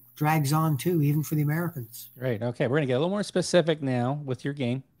war drags on too, even for the Americans. Great. Okay, we're gonna get a little more specific now with your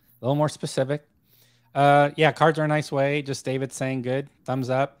game. A little more specific. Cards are a nice way. Just David saying good. Thumbs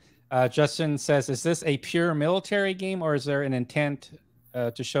up. Justin says, is this a pure military game, or is there an intent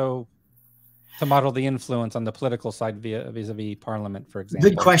to model the influence on the political side vis-a-vis Parliament, for example?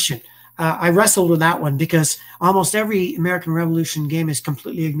 Good question. I wrestled with that one because almost every American Revolution game has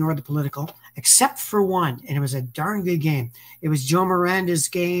completely ignored the political, except for one, and it was a darn good game. It was Joe Miranda's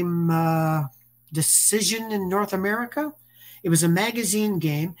game, Decision in North America. It was a magazine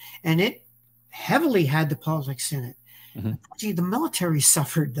game, and it heavily had the politics in it. Gee, the military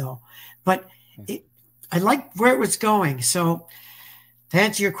suffered, though. But I liked where it was going. So to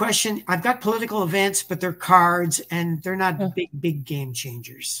answer your question, I've got political events, but they're cards, and they're not big game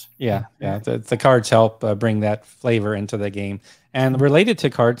changers. The cards help bring that flavor into the game. And related to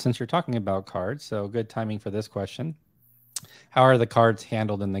cards, since you're talking about cards, so good timing for this question. How are the cards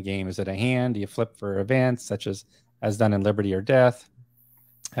handled in the game? Is it a hand? Do you flip for events, such as done in Liberty or Death?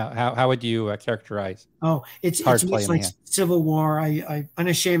 How would you characterize? Oh, it's much like Civil War. I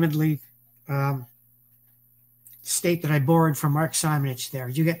unashamedly state that I borrowed from Mark Simonich there.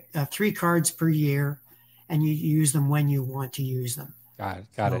 You get 3 cards per year, and you use them when you want to use them.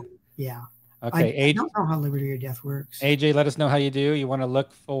 Got it. Yeah. Okay. I don't know how Liberty or Death works. AJ, let us know how you do. You want to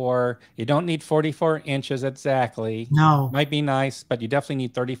look for, you don't need 44 inches exactly. No. Might be nice, but you definitely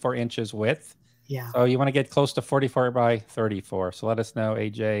need 34 inches width. Yeah. So you want to get close to 44 by 34. So let us know,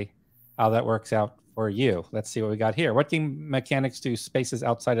 AJ, how that works out for you. Let's see what we got here. What game mechanics do spaces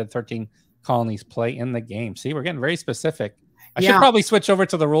outside of 13 colonies play in the game? See, we're getting very specific. I should probably switch over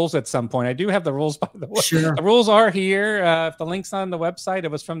to the rules at some point. I do have the rules, by the way. Sure. The rules are here. If the link's on the website,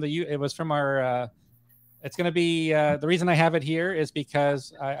 it was from our. It's going to be the reason I have it here is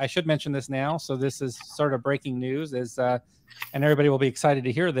because I should mention this now. So this is sort of breaking news. And everybody will be excited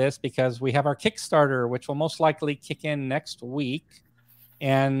to hear this because we have our Kickstarter, which will most likely kick in next week.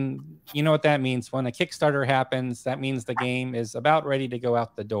 And you know what that means. When a Kickstarter happens, that means the game is about ready to go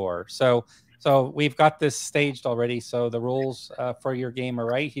out the door. So we've got this staged already. So the rules for your game are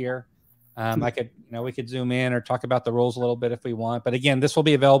right here. I could, we could zoom in or talk about the rules a little bit if we want. But again, this will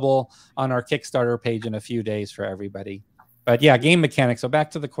be available on our Kickstarter page in a few days for everybody. But yeah, game mechanics. So back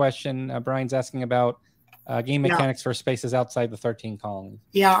to the question Brian's asking about game mechanics for spaces outside the 13 colonies.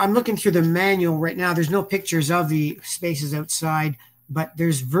 Yeah, I'm looking through the manual right now. There's no pictures of the spaces outside, but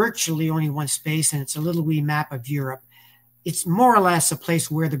there's virtually only one space, and it's a little wee map of Europe. It's more or less a place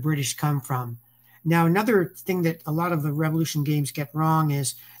where the British come from. Now, another thing that a lot of the Revolution games get wrong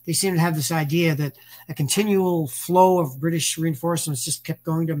is they seem to have this idea that a continual flow of British reinforcements just kept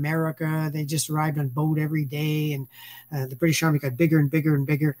going to America. They just arrived on boat every day, and the British Army got bigger and bigger and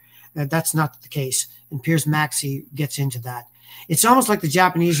bigger. That's not the case, and Piers Maxey gets into that. It's almost like the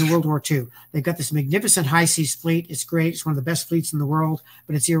Japanese in World War II. They've got this magnificent high seas fleet. It's great. It's one of the best fleets in the world,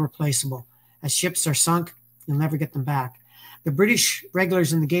 but it's irreplaceable. As ships are sunk, you'll never get them back. The British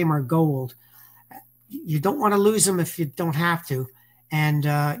regulars in the game are gold. You don't want to lose them if you don't have to, and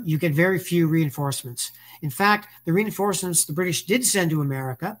you get very few reinforcements. In fact, the reinforcements the British did send to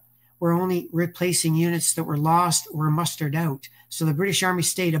America were only replacing units that were lost or mustered out. So the British Army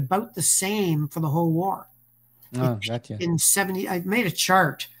stayed about the same for the whole war. Oh, gotcha. In 70, I made a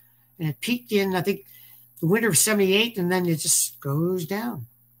chart, and it peaked in, I think, the winter of 78, and then it just goes down.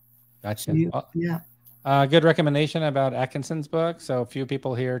 Gotcha. So yeah. Good recommendation about Atkinson's book. So a few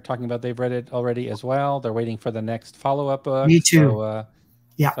people here talking about they've read it already as well. They're waiting for the next follow-up book. Me too.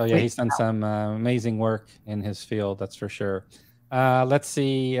 So, he's done some amazing work in his field, that's for sure. Let's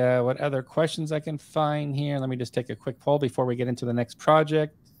see what other questions I can find here. Let me just take a quick poll before we get into the next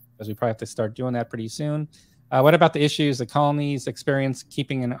project, because we probably have to start doing that pretty soon. What about the issues the colonies experience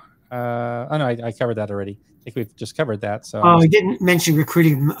keeping an... oh, no, I covered that already. I think we've just covered that. So I didn't mention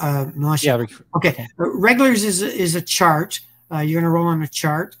recruiting militia. Yeah. Okay. Regulars is a chart. You're going to roll on a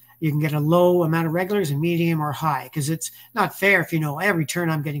chart. You can get a low amount of regulars, a medium, or high, because it's not fair if you know every turn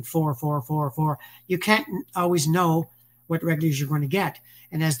I'm getting 4, 4, 4, 4. You can't always know what regulars you're going to get.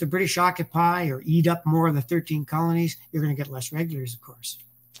 And as the British occupy or eat up more of the 13 colonies, you're going to get less regulars, of course.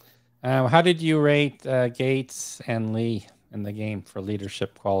 How did you rate Gates and Lee in the game for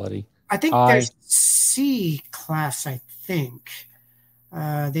leadership quality? I think there's C class, I think.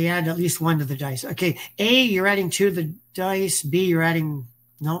 They add at least 1 to the dice. Okay, A, you're adding 2 to the dice. B, you're adding...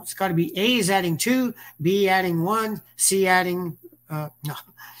 No, it's got to be A is adding 2, B adding 1, C adding... no.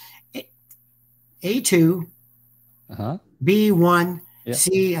 A2, B 1,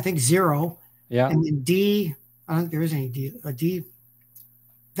 C, I think 0. Yeah. And then D, I don't think there is any D. D,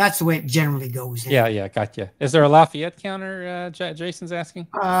 that's the way it generally goes. Yeah, gotcha. Is there a Lafayette counter, Jason's asking?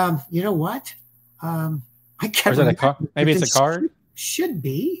 You know what? I can't remember. Is it a card? Maybe it's a card? Should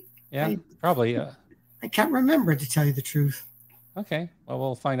be. Yeah, probably. I can't remember, to tell you the truth. Okay, well,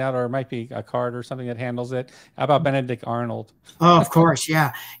 we'll find out, or it might be a card or something that handles it. How about Benedict Arnold? Oh, of course,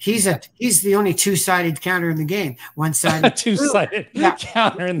 yeah. He's the only two-sided counter in the game. One side, two-sided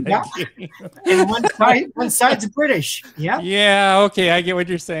counter in the game, and one side's British. Yeah. Yeah. Okay, I get what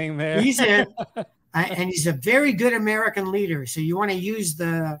you're saying there. And he's a very good American leader. So you want to use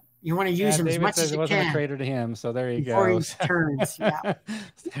him David as much as you wasn't can. A traitor to him, so there you before go. He turns. Yeah.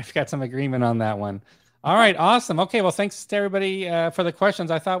 I've got some agreement on that one. All right, awesome. Okay, well, thanks to everybody for the questions.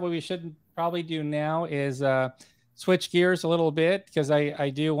 I thought what we should probably do now is switch gears a little bit, because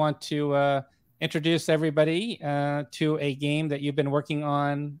I do want to introduce everybody to a game that you've been working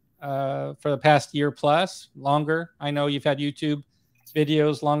on for the past year plus, longer. I know you've had YouTube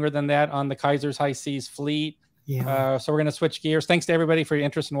videos longer than that on the Kaiser's High Seas Fleet. Yeah. So we're going to switch gears. Thanks to everybody for your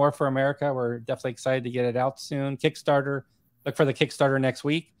interest in War for America. We're definitely excited to get it out soon. Kickstarter. Look for the Kickstarter next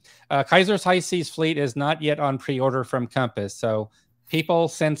week. Kaiser's High Seas Fleet is not yet on pre-order from Compass. So people,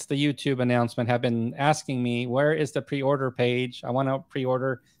 since the YouTube announcement, have been asking me, where is the pre-order page? I want to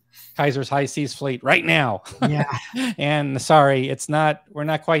pre-order Kaiser's High Seas Fleet right now. Yeah. And sorry, we're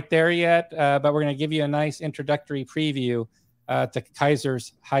not quite there yet, but we're going to give you a nice introductory preview to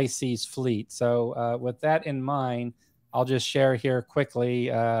Kaiser's High Seas Fleet. So with that in mind, I'll just share here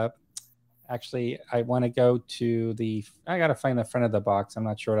quickly. Actually, I want to go to I got to find the front of the box. I'm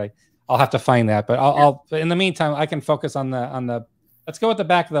not sure I'll have to find that, but I'll in the meantime, I can focus on the, let's go with the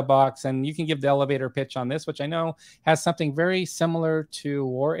back of the box, and you can give the elevator pitch on this, which I know has something very similar to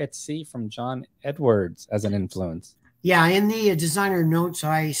War at Sea from John Edwards as an influence. Yeah. In the designer notes,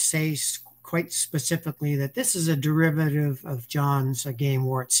 I say quite specifically that this is a derivative of John's game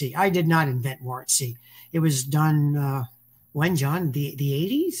War at Sea. I did not invent War at Sea. It was done When, John? The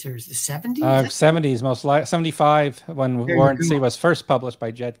 80s or the 70s? 70s, most like 75 when There you Warrant C go. was first published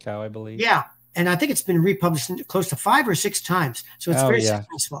by Jedco, I believe. Yeah. And I think it's been republished close to 5 or 6 times. So it's Oh very yeah,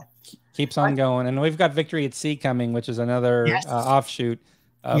 successful. keeps on going. And we've got Victory at Sea coming, which is another Yes. offshoot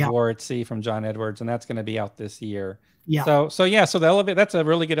of Yeah. War at Sea from John Edwards, and that's going to be out this year. Yeah. So yeah, so the elevator, that's a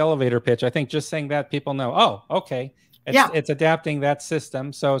really good elevator pitch. I think just saying that, people know, oh, okay, it's adapting that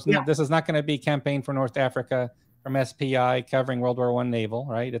system. So this is not going to be Campaign for North Africa from SPI covering World War I naval,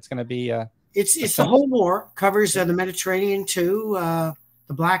 right? It's going to be it's the whole war, covers the Mediterranean too,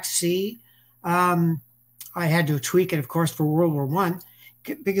 the Black Sea. I had to tweak it, of course, for World War I,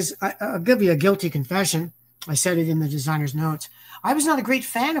 because I'll give you a guilty confession. I said it in the designer's notes. I was not a great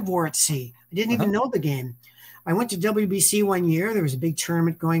fan of War at Sea. I didn't even know the game. I went to WBC one year. There was a big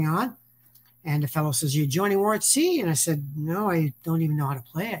tournament going on. And the fellow says, "You joining War at Sea?" And I said, "No, I don't even know how to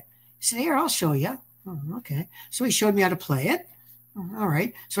play it." He said, "Here, I'll show you." Oh, okay. So he showed me how to play it. All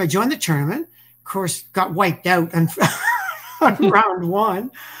right. So I joined the tournament. Of course, got wiped out on round one.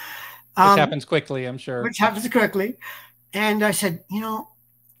 Which happens quickly, I'm sure. Which happens quickly. And I said,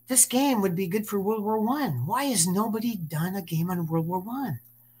 this game would be good for World War I. Why has nobody done a game on World War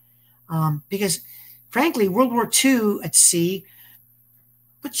I? Because, frankly, World War II at sea,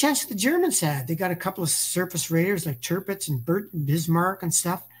 what chance did the Germans have? They got a couple of surface raiders like Tirpitz and Bismarck and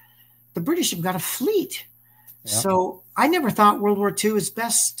stuff. The British have got a fleet. Yeah. So I never thought World War II was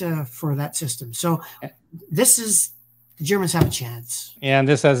best for that system. So this is, the Germans have a chance. And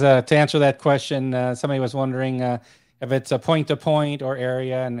this has to answer that question, somebody was wondering if it's a point-to-point or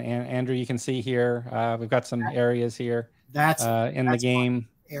area. And Andrew, you can see here, we've got some areas here in the game,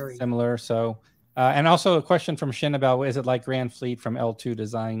 similar. So, and also a question from Shin about, is it like Grand Fleet from L2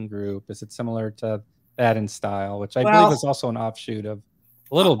 Design Group? Is it similar to that in style, which I believe is also an offshoot of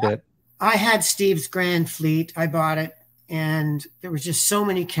a little bit. I had Steve's Grand Fleet. I bought it, and there was just so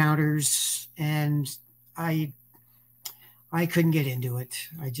many counters, and I couldn't get into it.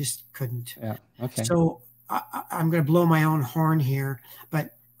 I just couldn't. Yeah. Okay. So I'm going to blow my own horn here,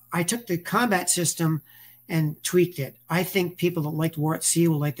 but I took the combat system and tweaked it. I think people that liked War at Sea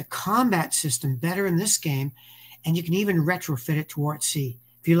will like the combat system better in this game, and you can even retrofit it to War at Sea.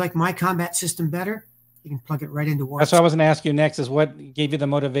 If you like my combat system better, you can plug it right into War at Sea. That's what I was going to ask you next, is what gave you the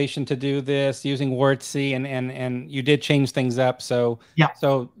motivation to do this using War at Sea, and you did change things up. So yeah.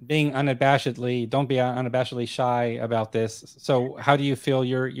 So being don't be unabashedly shy about this. So how do you feel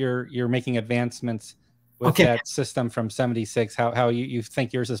you're making advancements with that system from 76? How you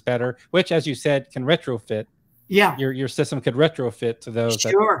think yours is better, which, as you said, can retrofit. Yeah. Your system could retrofit to those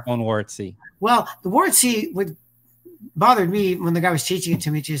that own War at Sea. Well, the War at Sea bothered me when the guy was teaching it to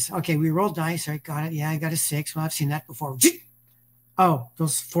me. Just, okay, we rolled dice. I got it. Yeah, I got a 6. Well, I've seen that before. Oh,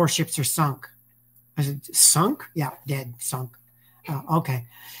 those 4 ships are sunk. I said, sunk? Yeah, dead, sunk. Okay.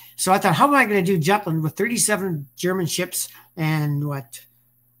 So I thought, how am I going to do Jutland with 37 German ships and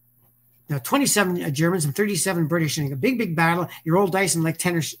 27 Germans and 37 British, and a big battle. You roll dice and like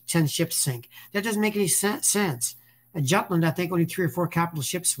 10 ships sink. That doesn't make any sense. At Jutland, I think only 3 or 4 capital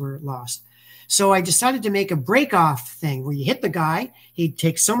ships were lost. So I decided to make a break-off thing where you hit the guy, he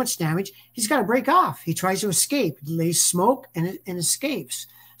takes so much damage, he's got to break off. He tries to escape, he lays smoke and escapes.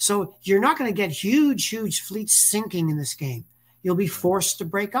 So you're not going to get huge fleets sinking in this game. You'll be forced to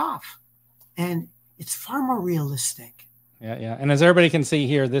break off. And it's far more realistic. Yeah. And as everybody can see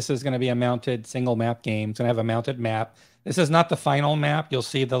here, this is going to be a mounted single map game. It's going to have a mounted map. This is not the final map. You'll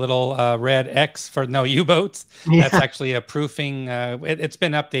see the little red X for no U-boats. Yeah. That's actually a proofing. It's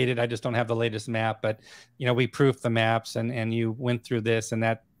been updated. I just don't have the latest map, but we proofed the maps, and you went through this, and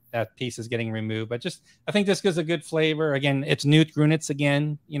that piece is getting removed. But I think this gives a good flavor. Again, it's Knut Grunitz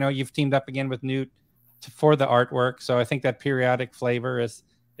again. You've teamed up again with Knut for the artwork. So I think that periodic flavor is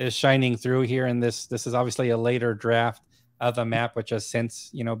shining through here. And this is obviously a later draft of the map, which has since,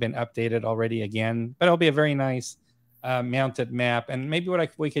 been updated already again, but it'll be a very nice mounted map. And maybe what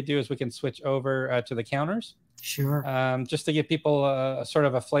we could do is we can switch over to the counters. Sure. Just to give people sort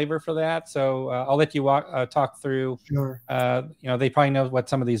of a flavor for that. So I'll let you talk through. Sure. They probably know what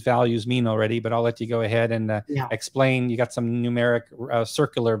some of these values mean already, but I'll let you go ahead and explain. You got some numeric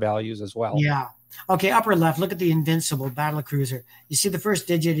circular values as well. Yeah. Okay, upper left, look at the Invincible Battlecruiser. You see the first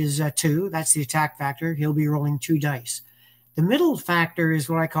digit is 2. That's the attack factor. He'll be rolling 2 dice. The middle factor is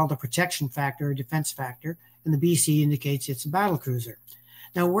what I call the protection factor or defense factor, and the BC indicates it's a battlecruiser.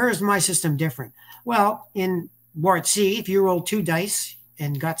 Now, where is my system different? Well, in War at Sea, if you roll 2 dice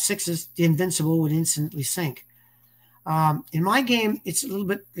and got 6s, the Invincible would instantly sink. In my game, it's a little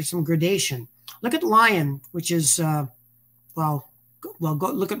bit, there's some gradation. Look at Lion, which is, well,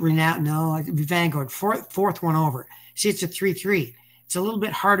 go look at Renown. No, Vanguard, fourth one over. See, it's a 3-3. It's a little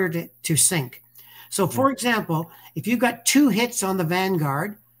bit harder to sink. So, for example, if you got 2 hits on the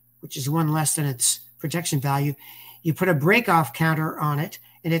Vanguard, which is 1 less than its protection value, you put a break-off counter on it,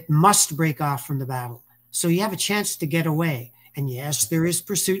 and it must break off from the battle. So you have a chance to get away. And yes, there is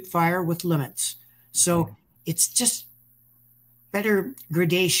pursuit fire with limits. So it's just better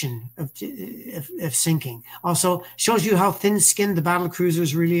gradation of sinking. Also shows you how thin-skinned the battle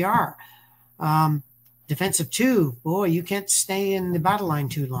cruisers really are. Defensive 2, boy, you can't stay in the battle line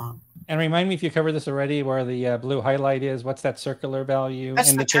too long. And remind me if you covered this already, where the blue highlight is. What's that circular value?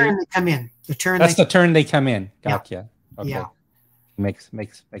 That's the turn they come in. That's the turn they come in. Gotcha. Yeah. Okay. Yeah. Makes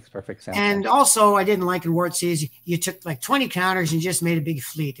perfect sense. And also, I didn't like in War at Sea, you took like 20 counters and just made a big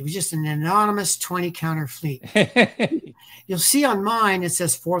fleet. It was just an anonymous 20 counter fleet. You'll see on mine, it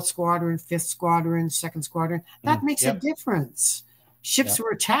says 4th Squadron, 5th Squadron, 2nd Squadron. That makes a difference. Ships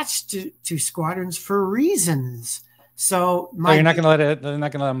were attached to squadrons for reasons. So you're not going to let it. They're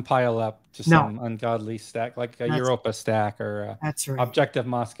not going to let them pile up to some ungodly stack like a Europa stack or Objective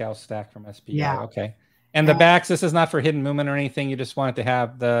Moscow stack from SPI. Yeah. Okay. And the backs. This is not for hidden movement or anything. You just want it to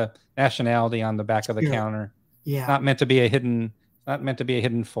have the nationality on the back of the counter. Yeah. It's not meant to be a hidden. Not meant to be a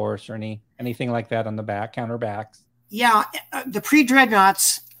hidden force or anything like that on the back counter backs. Yeah. The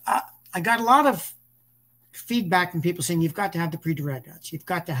pre-dreadnoughts. I got a lot of feedback from people saying you've got to have the pre-dreadnoughts. You've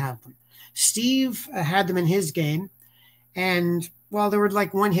got to have them. Steve had them in his game. And, well, they were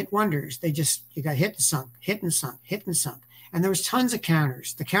like one-hit wonders. You got hit and sunk, hit and sunk, hit and sunk. And there was tons of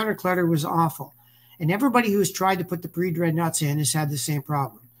counters. The counter clutter was awful. And everybody who's tried to put the pre-dreadnoughts in has had the same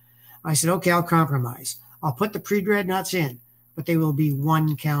problem. I said, okay, I'll compromise. I'll put the pre-dreadnoughts in, but they will be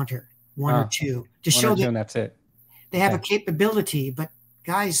 1 counter, 1 or 2. To show that that's it. They have a capability, but,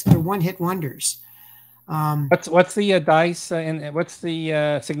 guys, they're one-hit wonders. What's the dice and what's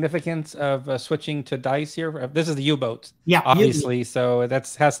the significance of switching to dice here? This is the U-boats, obviously. So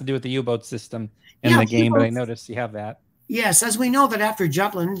that has to do with the U-boat system in the game. But I noticed you have that. Yes, as we know that after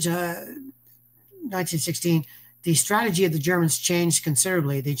Jutland, 1916, the strategy of the Germans changed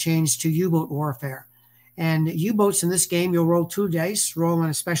considerably. They changed to U-boat warfare, and U-boats in this game, you'll roll 2 dice, roll on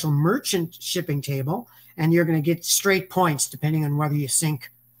a special merchant shipping table, and you're going to get straight points depending on whether you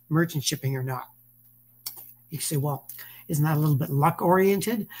sink merchant shipping or not. You say, well, isn't that a little bit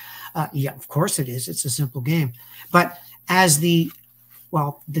luck-oriented? Yeah, of course it is. It's a simple game. But as the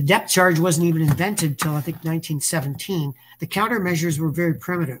depth charge wasn't even invented till, I think, 1917, the countermeasures were very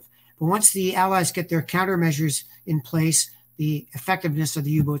primitive. But once the Allies get their countermeasures in place, the effectiveness of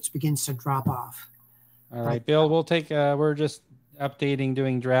the U-boats begins to drop off. All right, Bill, we'll take, we're just updating,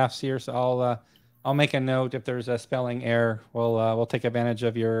 doing drafts here, so I'll make a note if there's a spelling error. We'll take advantage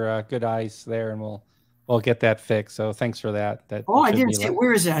of your good eyes there, and we'll get that fixed. So thanks for that. I didn't see it.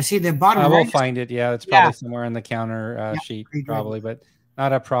 Where is it? I see the bottom right. We'll find it. Yeah, it's probably somewhere in the counter sheet, probably, but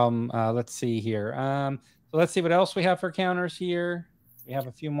not a problem. Let's see here. So let's see what else we have for counters here. We have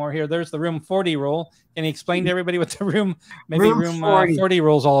a few more here. There's the room 40 rule. Can you explain to everybody what the room 40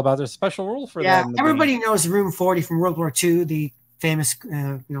 rule is all about? There's a special rule for that. Yeah, everybody knows room 40 from World War II, the famous,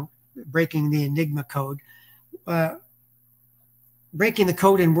 breaking the Enigma code. Breaking the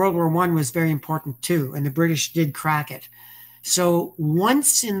code in World War I was very important too, and the British did crack it. So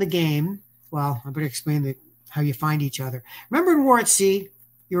once in the game, well, I better explain how you find each other. Remember in War at Sea,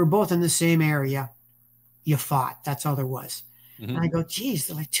 you were both in the same area. You fought. That's all there was. And I go, geez,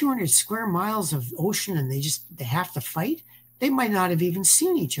 they're like 200 square miles of ocean, and they have to fight. They might not have even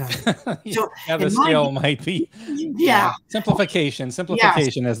seen each other. So the scale might be. Yeah. Simplification,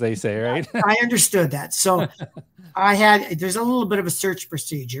 as they say, right? I understood that. So there's a little bit of a search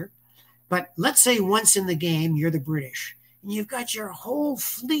procedure, but let's say once in the game, you're the British and you've got your whole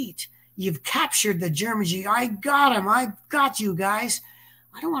fleet. You've captured the Germans. I got them. I got you guys.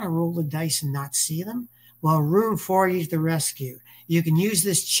 I don't want to roll the dice and not see them. Well, room 40 is the rescue. You can use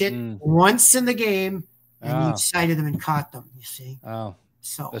this chit once in the game, and you sighted them and caught them, you see. Oh,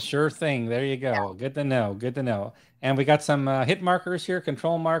 so the sure thing. There you go. Yeah. Good to know. Good to know. And we got some hit markers here,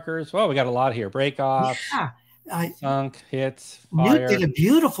 control markers. Well, we got a lot here. Break-offs, sunk, hits, fire. Newt did a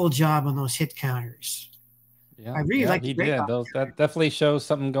beautiful job on those hit counters. Yeah, I really like the break-off. That definitely shows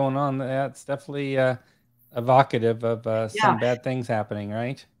something going on. That's definitely evocative of some bad things happening,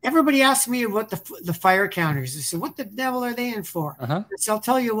 right? Everybody asks me about the fire counters. They say, what the devil are they in for? So I'll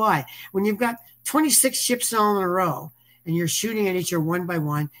tell you why. When you've got 26 ships all in a row and you're shooting at each other one by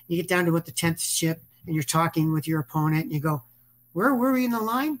one, you get down to the 10th ship and you're talking with your opponent and you go, where were we in the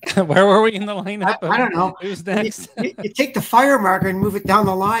line? Where were we in the lineup? I don't know. Who's next? You take the fire marker and move it down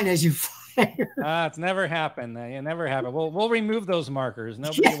the line as you fly. It's never happened. It never happened. We'll remove those markers.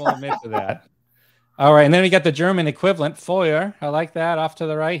 Nobody Yeah. will admit to that. All right, and then we got the German equivalent, Feuer. I like that off to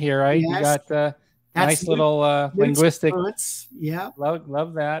the right here, right? You Yes. got That's nice little Newt's linguistic. influence. Yeah.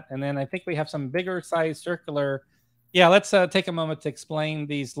 Love that. And then I think we have some bigger size circular. Yeah, let's take a moment to explain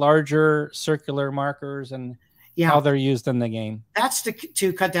these larger circular markers and how Yeah. they're used in the game. That's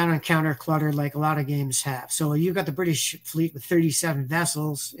to cut down on counter clutter like a lot of games have. So you've got the British fleet with 37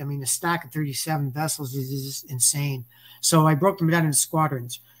 vessels. I mean, a stack of 37 vessels is insane. So I broke them down into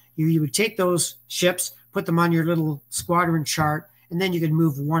squadrons. You would take those ships, put them on your little squadron chart, and then you could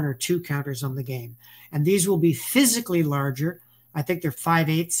move 1 or 2 counters on the game. And these will be physically larger. I think they're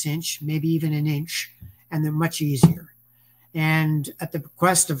 5/8 inch, maybe even an inch, and they're much easier. And at the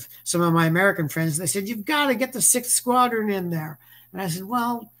request of some of my American friends, they said, you've got to get the 6th Squadron in there. And I said,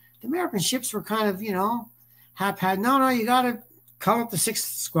 well, the American ships were kind of, haphazard. No, you got to call it the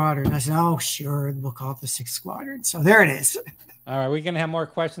 6th Squadron. And I said, oh, sure, we'll call it the 6th Squadron. So there it is. All right, we're going to have more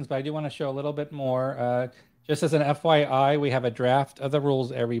questions, but I do want to show a little bit more. Just as an FYI, we have a draft of the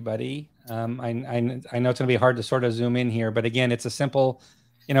rules, everybody. I know it's going to be hard to sort of zoom in here, but again, it's a simple...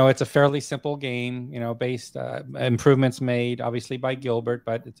 it's a fairly simple game, based improvements made obviously by Gilbert,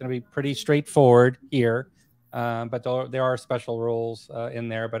 but it's going to be pretty straightforward here. But there are special rules in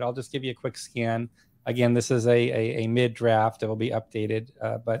there, but I'll just give you a quick scan. Again, this is a mid draft. It will be updated,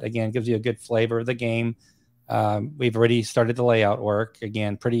 but again, gives you a good flavor of the game. We've already started the layout work.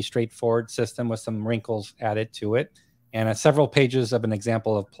 Again, pretty straightforward system with some wrinkles added to it. And several pages of an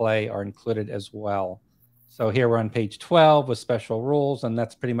example of play are included as well. So here we're on page 12 with special rules, and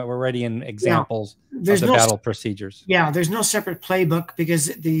that's pretty much, we're already in examples of the battle procedures. Yeah, there's no separate playbook because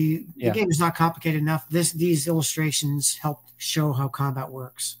the game is not complicated enough. These illustrations help show how combat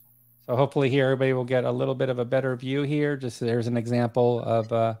works. So hopefully here everybody will get a little bit of a better view here. Just there's an example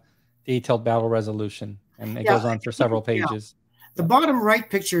of detailed battle resolution, and it goes on for several pages. The bottom right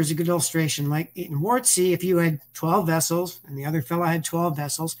picture is a good illustration. Like in War at Sea, if you had 12 vessels and the other fellow had 12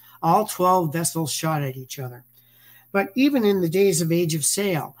 vessels, all 12 vessels shot at each other. But even in the days of Age of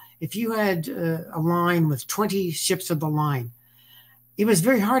Sail, if you had a line with 20 ships of the line, it was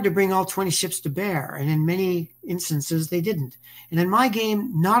very hard to bring all 20 ships to bear. And in many instances, they didn't. And in my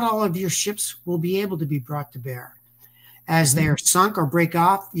game, not all of your ships will be able to be brought to bear. As they are sunk or break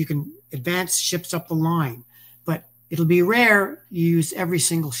off, you can advance ships up the line. It'll be rare you use every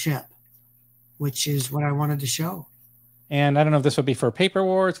single ship, which is what I wanted to show. And I don't know if this would be for Paper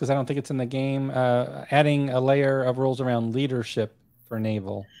Wars, because I don't think it's in the game, adding a layer of rules around leadership for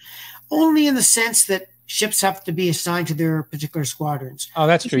naval. Only in the sense that ships have to be assigned to their particular squadrons. Oh,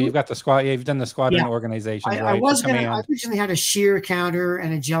 that's true. You've got the squad. Yeah, you've done the squadron organization. I originally had a sheer counter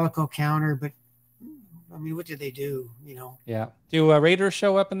and a Jellicoe counter, but I mean, what did they do? Yeah. Do raiders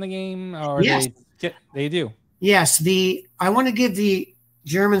show up in the game, or yes. They do? Yes, I want to give the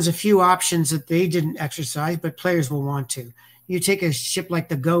Germans a few options that they didn't exercise, but players will want to. You take a ship like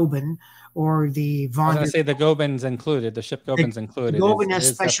the Goeben or the Von. I was going to say the Goben's included. The ship Goben's included. The Goeben has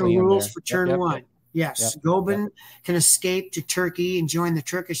special rules for turn one. Yes, Goeben can escape to Turkey and join the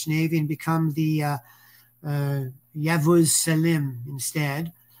Turkish Navy and become the Yavuz Selim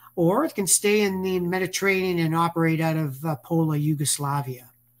instead. Or it can stay in the Mediterranean and operate out of Pola, Yugoslavia.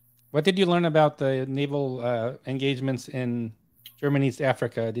 What did you learn about the naval engagements in Germany, East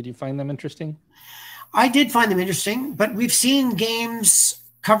Africa? Did you find them interesting? I did find them interesting, but we've seen games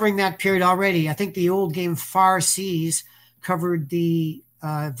covering that period already. I think the old game Far Seas covered the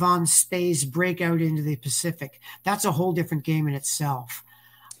von Spey's breakout into the Pacific. That's a whole different game in itself.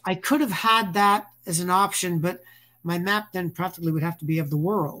 I could have had that as an option, but my map then practically would have to be of the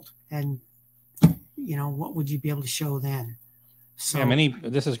world. And, what would you be able to show then? So, yeah,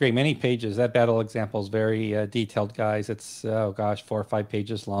 this is great. Many pages. That battle example is very detailed, guys. It's 4 or 5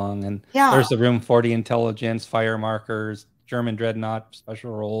 pages long, and there's the Room 40 intelligence, fire markers, German dreadnought,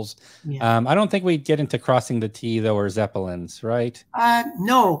 special rules. Yeah. I don't think we'd get into crossing the T though, or Zeppelins, right?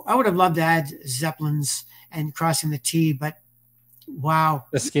 No, I would have loved to add Zeppelins and crossing the T, but wow,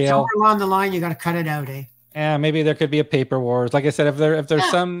 the scale somewhere along the line, you got to cut it out, eh? Yeah, maybe there could be a Paper Wars. Like I said, if there's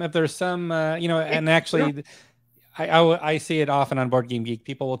some, and actually. I see it often on Board Game Geek.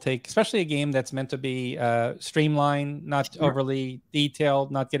 People will take, especially a game that's meant to be streamlined, not overly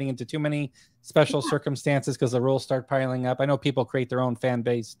detailed, not getting into too many special circumstances because the rules start piling up. I know people create their own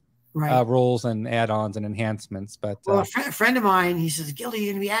fan-based rules and add-ons and enhancements. But a friend of mine, he says, Gildy,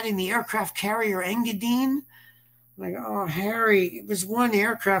 you're going to be adding the aircraft carrier Engadine? I'm like, oh, Harry, it was one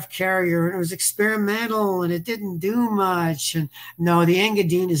aircraft carrier and it was experimental and it didn't do much. And no, the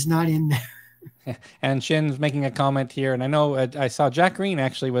Engadine is not in there. And Shin's making a comment here, and I know I saw Jack Green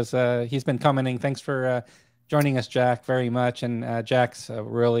actually was he's been commenting. Thanks for joining us, Jack, very much. And Jack's a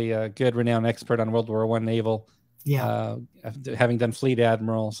really good, renowned expert on World War I naval, Yeah, having done fleet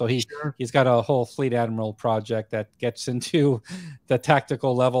admiral. So sure. he's got a whole fleet admiral project that gets into the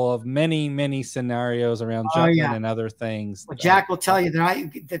tactical level of many scenarios around Oh Jutland yeah. and other things. Well, Jack will tell you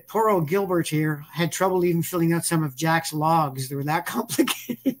that poor old Gilbert here had trouble even filling out some of Jack's logs. They were that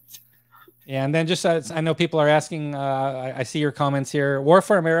complicated. Yeah, and then just I know people are asking, I see your comments here. War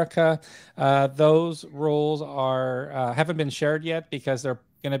for America, those rules are haven't been shared yet because they're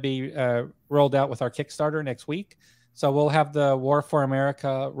going to be rolled out with our Kickstarter next week. So we'll have the War for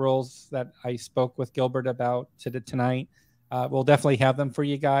America rules that I spoke with Gilbert about tonight. We'll definitely have them for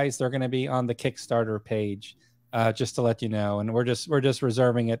you guys. They're going to be on the Kickstarter page, just to let you know. And we're just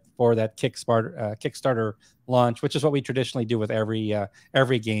reserving it for that Kickstarter launch, which is what we traditionally do with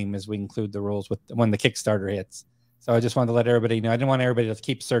every game, is we include the rules when the Kickstarter hits. So I just wanted to let everybody know. I didn't want everybody to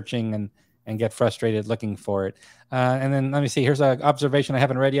keep searching and get frustrated looking for it. And then let me see. Here's an observation I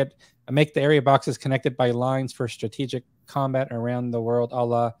haven't read yet. Make the area boxes connected by lines for strategic combat around the world, a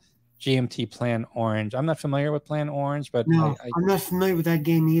la GMT Plan Orange. I'm not familiar with Plan Orange, but No, I'm not familiar with that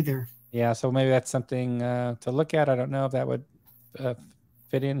game either. yeah, so maybe that's something to look at. I don't know if that would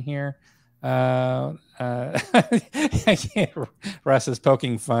fit in here. I can't, Russ is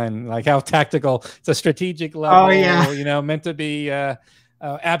poking fun, like how tactical. It's a strategic level, Oh yeah, meant to be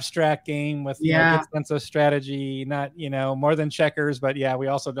abstract game with good sense of strategy, not more than checkers. But yeah, we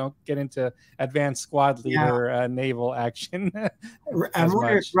also don't get into advanced squad leader naval action. I'm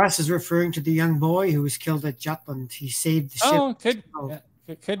wondering if Russ is referring to the young boy who was killed at Jutland. He saved the ship. Oh,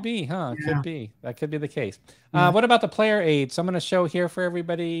 it could be, huh? Yeah. Could be. That could be the case. What about the player aid? So I'm going to show here for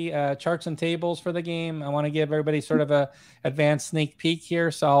everybody charts and tables for the game. I want to give everybody sort of a advanced sneak peek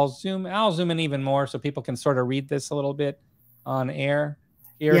here. So I'll zoom in even more so people can sort of read this a little bit on air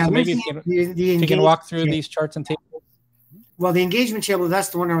here. Yeah, so maybe if you can walk through these charts and tables. Well, the engagement table, that's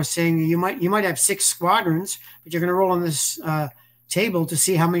the one I was saying. You might have 6 squadrons, but you're going to roll on this table to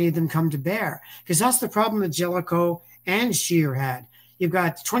see how many of them come to bear. Because that's the problem that Jellicoe and Scheer had. You've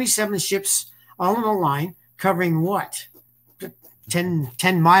got 27 ships all in a line covering what? 10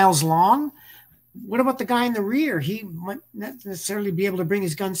 miles long? What about the guy in the rear? He might not necessarily be able to bring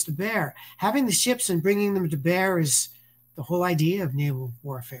his guns to bear. Having the ships and bringing them to bear is the whole idea of naval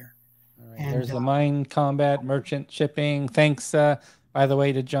warfare. All right, and there's the mine combat, merchant shipping. Thanks, by the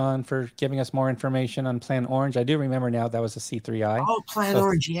way, to John for giving us more information on Plan Orange. I do remember now that was a C3I. Oh, Plan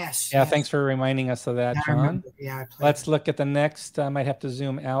Orange, yes. Yeah, yes. Thanks for reminding us of that, John. Yeah, let's look at the next. I might have to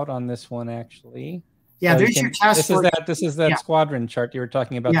zoom out on this one, actually. Yeah, so there's your task force. This is that squadron chart you were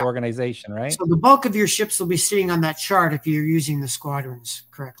talking about, the organization, right? So the bulk of your ships will be sitting on that chart if you're using the squadrons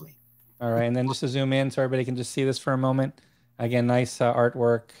correctly. All right, and then just to zoom in so everybody can just see this for a moment. Again, nice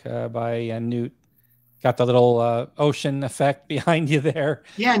artwork by Newt. Got the little ocean effect behind you there.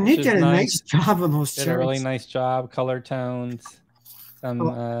 Yeah, Newt did a nice job on those charts. Did a really nice job. Color tones.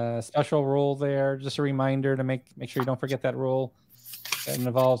 Some special rule there. Just a reminder to make sure you don't forget that rule that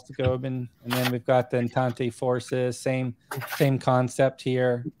involves the Goeben. And then we've got the Entente forces. Same concept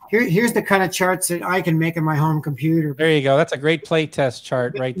here. Here's the kind of charts that I can make on my home computer. There you go. That's a great play test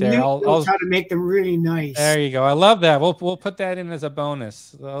chart right there. I'll try to make them really nice. There you go. I love that. We'll put that in as a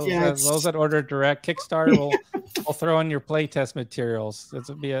bonus. Those that order direct Kickstarter will throw in your play test materials. This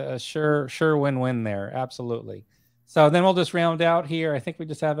will be a sure win-win there. Absolutely. So then we'll just round out here. I think we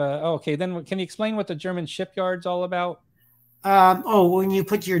just have okay. Then can you explain what the German shipyard's all about? When you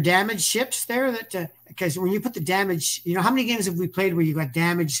put your damaged ships there, because when you put the damage, how many games have we played where you got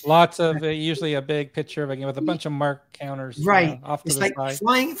damaged? Lots of usually a big picture of a game with a bunch of mark counters. Right. Off to it's the like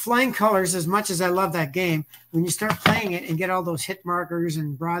side. flying colors. As much as I love that game, when you start playing it and get all those hit markers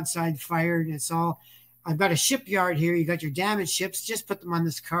and broadside fired, it's all. I've got a shipyard here. You got your damaged ships. Just put them on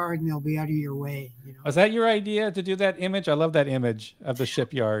this card, and they'll be out of your way. Was that your idea to do that image? I love that image of the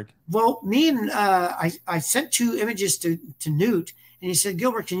shipyard. Well, me and I sent 2 images to Newt, and he said,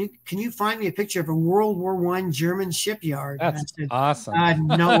 "Gilbert, can you find me a picture of a World War I German shipyard?" That's awesome.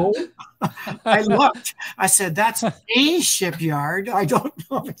 No, I looked. I said, "That's a shipyard. I don't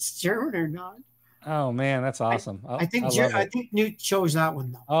know if it's German or not." Oh man, that's awesome. I think Newt chose that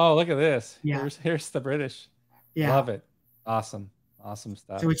one though. Oh, look at this. Yeah. Here's the British. Yeah. Love it. Awesome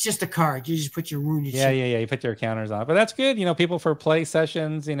stuff. So it's just a card. You just put your wounded. Yeah. You put your counters on. But that's good. People for play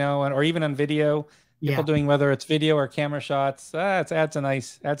sessions, or even on video, People Yeah. doing whether it's video or camera shots. It adds a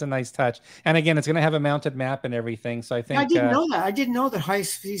nice touch. And again, it's going to have a mounted map and everything. So I I think didn't know that. I didn't know that High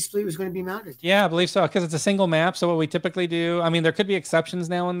Seas Fleet was going to be mounted. yeah, I believe so, because it's a single map. So what we typically do, I mean, there could be exceptions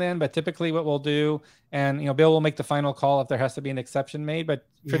now and then, but typically what we'll do, and Bill will make the final call if there has to be an exception made. But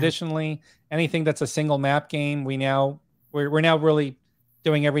traditionally, anything that's a single map game, we're now really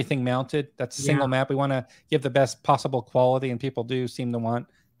doing everything mounted. That's a single map. We want to give the best possible quality, and people do seem to want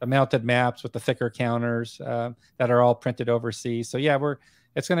the mounted maps with the thicker counters that are all printed overseas. So yeah,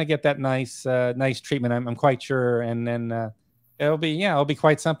 it's going to get that nice treatment. I'm quite sure, and then. It'll be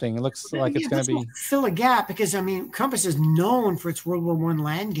quite something. It looks like it's going to be fill a gap, because I mean, Compass is known for its World War I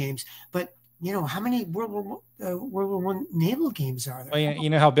land games, but how many World War I naval games are there? Well, you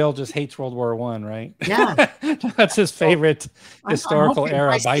know how Bill just hates World War I, right? Yeah, that's his favorite historical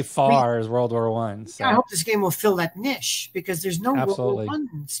era by far is World War I. So. I hope this game will fill that niche, because there's no Absolutely. World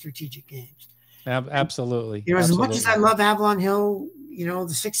War I strategic games. Absolutely. As much as I love Avalon Hill,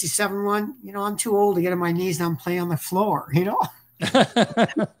 the 67 one, I'm too old to get on my knees and I'm playing on the floor,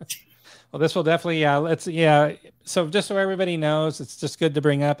 Well, this will definitely, So just so everybody knows, it's just good to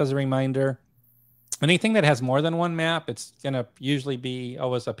bring up as a reminder. Anything that has more than one map, it's going to usually be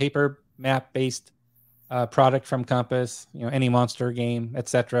always a paper map based product from Compass, any monster game,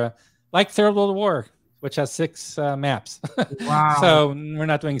 etc. Like Third World War, which has 6 maps. Wow. So we're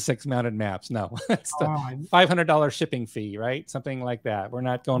not doing 6 mounted maps. No, it's the $500 shipping fee, right? Something like that. We're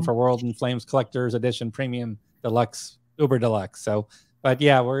not going for World in Flames Collector's Edition Premium Deluxe, Uber Deluxe. So, but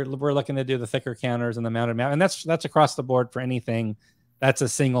yeah, we're looking to do the thicker counters and the mounted map. And that's across the board for anything that's a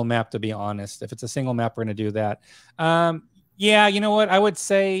single map, to be honest. If it's a single map, we're going to do that. Yeah, you know what? I would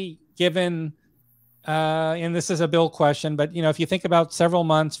say, given... and this is a Bill question, but if you think about several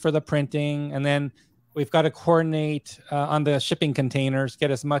months for the printing, and then we've got to coordinate on the shipping containers, get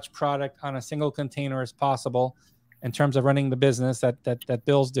as much product on a single container as possible in terms of running the business that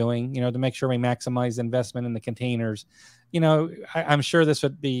Bill's doing, to make sure we maximize investment in the containers. I'm sure this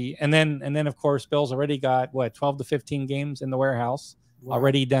would be, and then of course, Bill's already got 12 to 15 games in the warehouse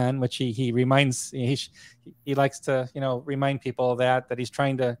already done, which he reminds, he likes to, remind people of that he's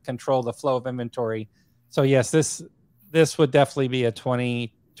trying to control the flow of inventory. So yes, this would definitely be a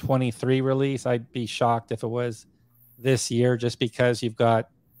 2023 release. I'd be shocked if it was this year, just because you've got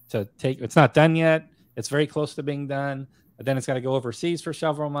to it's not done yet. It's very close to being done, but then it's got to go overseas for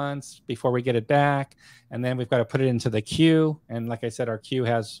several months before we get it back. And then we've got to put it into the queue. And like I said, our queue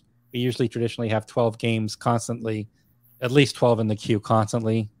we usually traditionally have 12 games constantly, at least 12 in the queue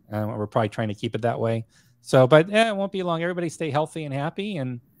constantly. We're probably trying to keep it that way. So, but it won't be long. Everybody stay healthy and happy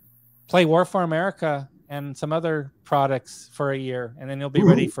and play War for America and some other products for a year. And then you'll be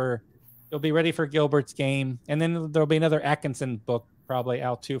ready for Gilbert's game. And then there'll be another Atkinson book probably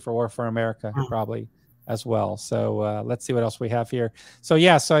out too for War for America, probably as well. So let's see what else we have here. So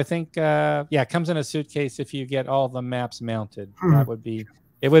yeah, so I think, it comes in a suitcase if you get all the maps mounted. It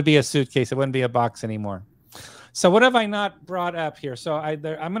would be a suitcase. It wouldn't be a box anymore. So what have I not brought up here? So I'm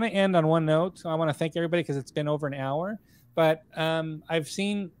going to end on one note. So I want to thank everybody because it's been over an hour. But I've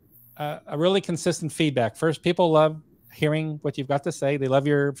seen a really consistent feedback. First, people love hearing what you've got to say. They love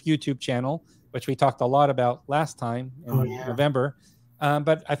your YouTube channel, which we talked a lot about last time in November.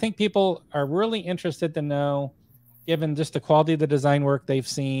 But I think people are really interested to know, given just the quality of the design work they've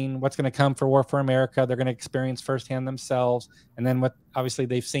seen, what's going to come for War for America, they're going to experience firsthand themselves. And then obviously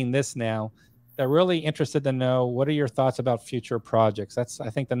they've seen this now. They're really interested to know, what are your thoughts about future projects? That's, I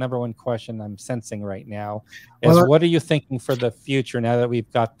think, the number one question I'm sensing right now is, what are you thinking for the future now that we've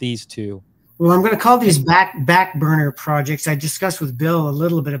got these two? Well, I'm going to call these back burner projects. I discussed with Bill a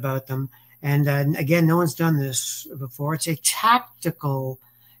little bit about them. And again, no one's done this before. It's a tactical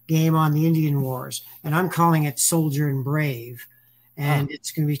game on the Indian Wars. And I'm calling it Soldier and Brave. And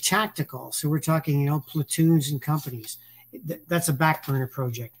it's going to be tactical. So we're talking, platoons and companies. That's a back burner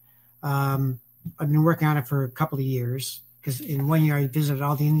project. I've been working on it for a couple of years, because in 1 year I visited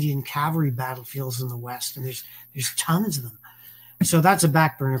all the Indian cavalry battlefields in the West, and there's tons of them. So that's a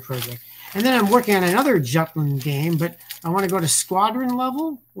back burner project. And then I'm working on another Jutland game, but I want to go to squadron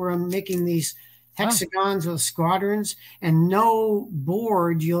level, where I'm making these hexagons with squadrons, and no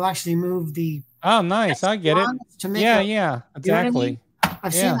board. You'll actually move the. Oh, nice! I get it. To make exactly.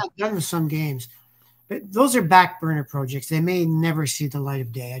 I've seen that done with some games. But those are back burner projects. They may never see the light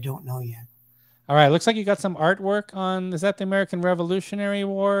of day. I don't know yet. All right. Looks like you got some artwork on, is that the American Revolutionary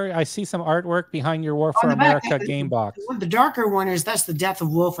War? I see some artwork behind your War for America game box. The darker one that's the Death of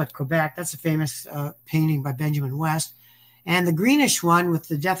Wolfe at Quebec. That's a famous painting by Benjamin West. And the greenish one with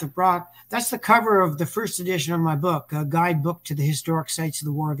the death of Brock, that's the cover of the first edition of my book, a guidebook to the historic sites of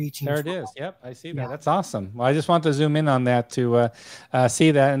the War of 1812. There it is. Yep, I see that. Yeah. That's awesome. Well, I just want to zoom in on that to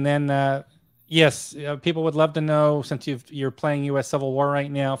see that. And then, yes, people would love to know, since you're playing U.S. Civil War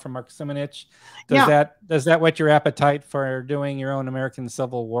right now from Mark Simonich, does that whet your appetite for doing your own American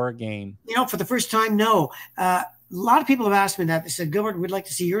Civil War game? For the first time, no. A lot of people have asked me that. They said, Gilbert, we'd like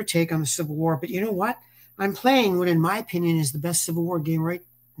to see your take on the Civil War. But you know what? I'm playing what, in my opinion, is the best Civil War game right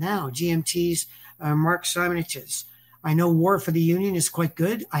now, GMT's Mark Simonich's. I know War for the Union is quite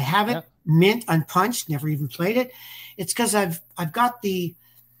good. I have it mint unpunched, never even played it. It's because I've got the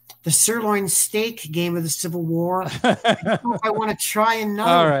sirloin steak game of the Civil War. I want to try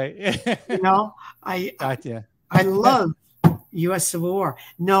another. All right. I love U.S. Civil War.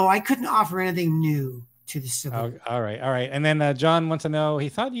 No, I couldn't offer anything new to the Civil War. All right. And then John wants to know, he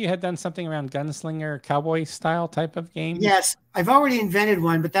thought you had done something around gunslinger, cowboy style type of game. Yes, I've already invented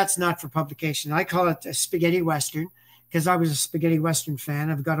one, but that's not for publication. I call it a spaghetti Western because I was a spaghetti Western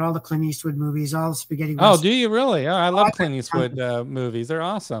fan. I've got all the Clint Eastwood movies, all the spaghetti Western. Oh, do you really? Oh, I love Clint Eastwood movies. They're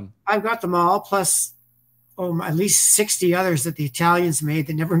awesome. I've got them all, plus at least 60 others that the Italians made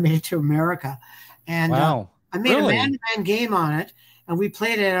that never made it to America. And wow. I made a man-to-man game on it, and we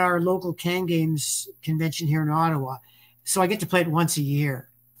played it at our local Can Games convention here in Ottawa. So I get to play it once a year.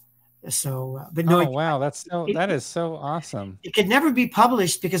 So, but no. Oh, wow. That is so awesome. It could never be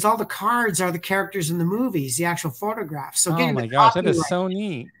published because all the cards are the characters in the movies, the actual photographs. So oh my gosh, that is so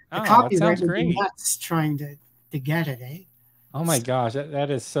neat. The copyright would be nuts trying to get it, eh? Oh my gosh, that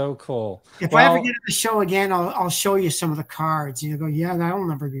is so cool. If I ever get on the show again, I'll show you some of the cards. You go, yeah, that'll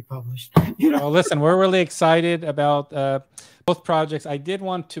never be published. Well, listen, we're really excited about both projects. I did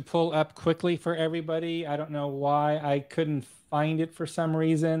want to pull up quickly for everybody. I don't know why I couldn't find it for some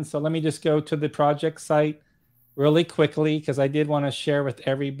reason. So let me just go to the project site really quickly because I did want to share with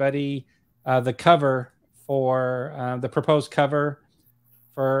everybody the cover for the proposed cover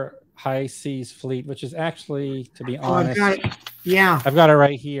for High Seas Fleet, which is actually, to be honest, I've got it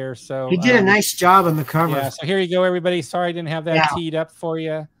right here. So he did a nice job on the cover. Yeah, so here you go, everybody. Sorry I didn't have that teed up for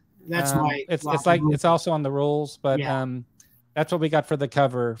you. That's why it's also on the rules, but that's what we got for the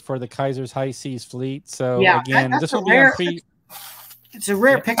cover for the Kaiser's High Seas Fleet. So again, this will be on it's a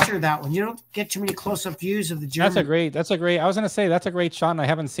rare picture, that one. You don't get too many close-up views of the German. That's a great. I was going to say that's a great shot, and I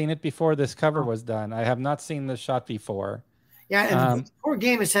haven't seen it before this cover was done. I have not seen this shot before. Yeah, and the poor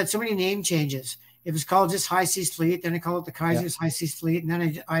game has had so many name changes. It was called just High Seas Fleet, then I called it the Kaiser's High Seas Fleet, and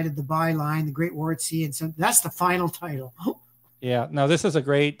then I did the byline, the Great War at Sea, and so that's the final title. Yeah, no, this is a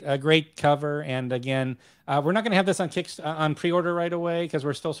great cover, and again, we're not going to have this on pre-order right away because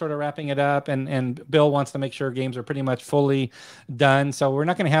we're still sort of wrapping it up, and Bill wants to make sure games are pretty much fully done, so we're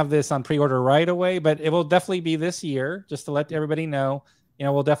not going to have this on pre-order right away, but it will definitely be this year, just to let everybody know. You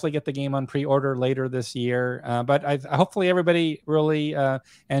know, we'll definitely get the game on pre-order later this year. But hopefully everybody really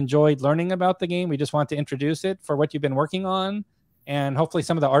enjoyed learning about the game. We just want to introduce it for what you've been working on. And hopefully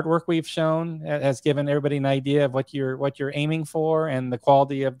some of the artwork we've shown has given everybody an idea of what you're aiming for and the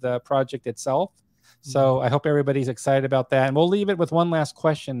quality of the project itself. So I hope everybody's excited about that. And we'll leave it with one last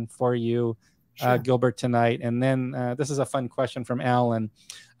question for you, Gilbert, tonight. And then this is a fun question from Alan.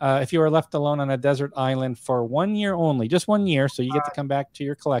 If you were left alone on a desert island for 1 year only, just 1 year, so you get to come back to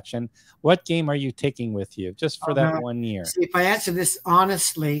your collection, what game are you taking with you just for that 1 year? See, if I answer this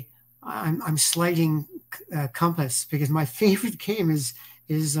honestly, I'm slighting Compass because my favorite game is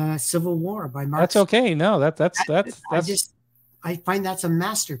Civil War by Mark. That's okay. No, that's I find that's a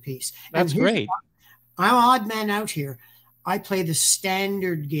masterpiece. That's great. I'm odd man out here. I play the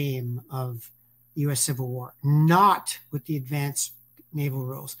standard game of U.S. Civil War, not with the advanced naval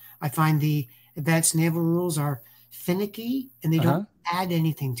rules. I find the advanced naval rules are finicky and they don't add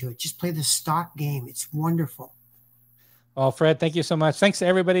anything to it. Just play the stock game. It's wonderful. Well, Fred, thank you so much. Thanks to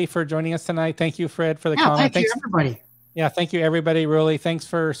everybody for joining us tonight. Thank you, Fred, for the comment. Thank you, everybody. Yeah, thank you, everybody. Really, thanks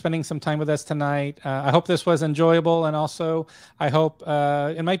for spending some time with us tonight. I hope this was enjoyable, and also I hope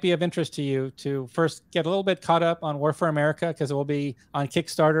it might be of interest to you to first get a little bit caught up on War for America, because it will be on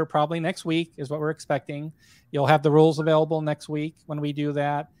Kickstarter probably next week is what we're expecting. You'll have the rules available next week when we do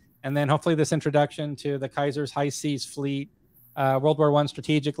that, and then hopefully this introduction to the Kaiser's High Seas Fleet, World War I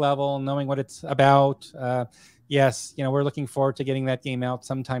strategic level, knowing what it's about. Yes, you know, we're looking forward to getting that game out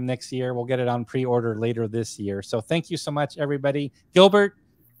sometime next year. We'll get it on pre-order later this year. So thank you so much, everybody. Gilbert,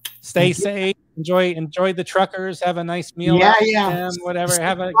 stay safe. Enjoy the truckers. Have a nice meal. Whatever.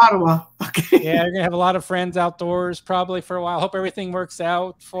 Have a Ottawa. Okay. Yeah, you're gonna have a lot of friends outdoors probably for a while. Hope everything works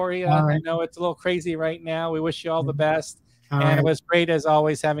out for you. I know it's a little crazy right now. We wish you all the best. And it was great, as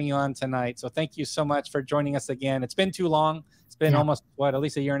always, having you on tonight. So thank you so much for joining us again. It's been too long. It's been almost, at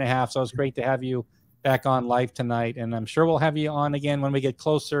least a year and a half. So it's great to have you back on live tonight. And I'm sure we'll have you on again when we get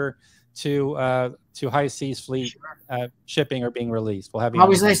closer to High Seas Fleet shipping or being released. We'll have you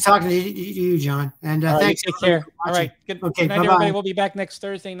always nice talking to you, John. And thanks. Take care. All right. Good night, everybody. We'll be back next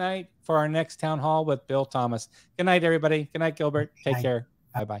Thursday night for our next town hall with Bill Thomas. Good night, everybody. Good night, Gilbert. Take care.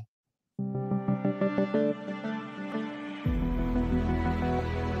 Bye-bye.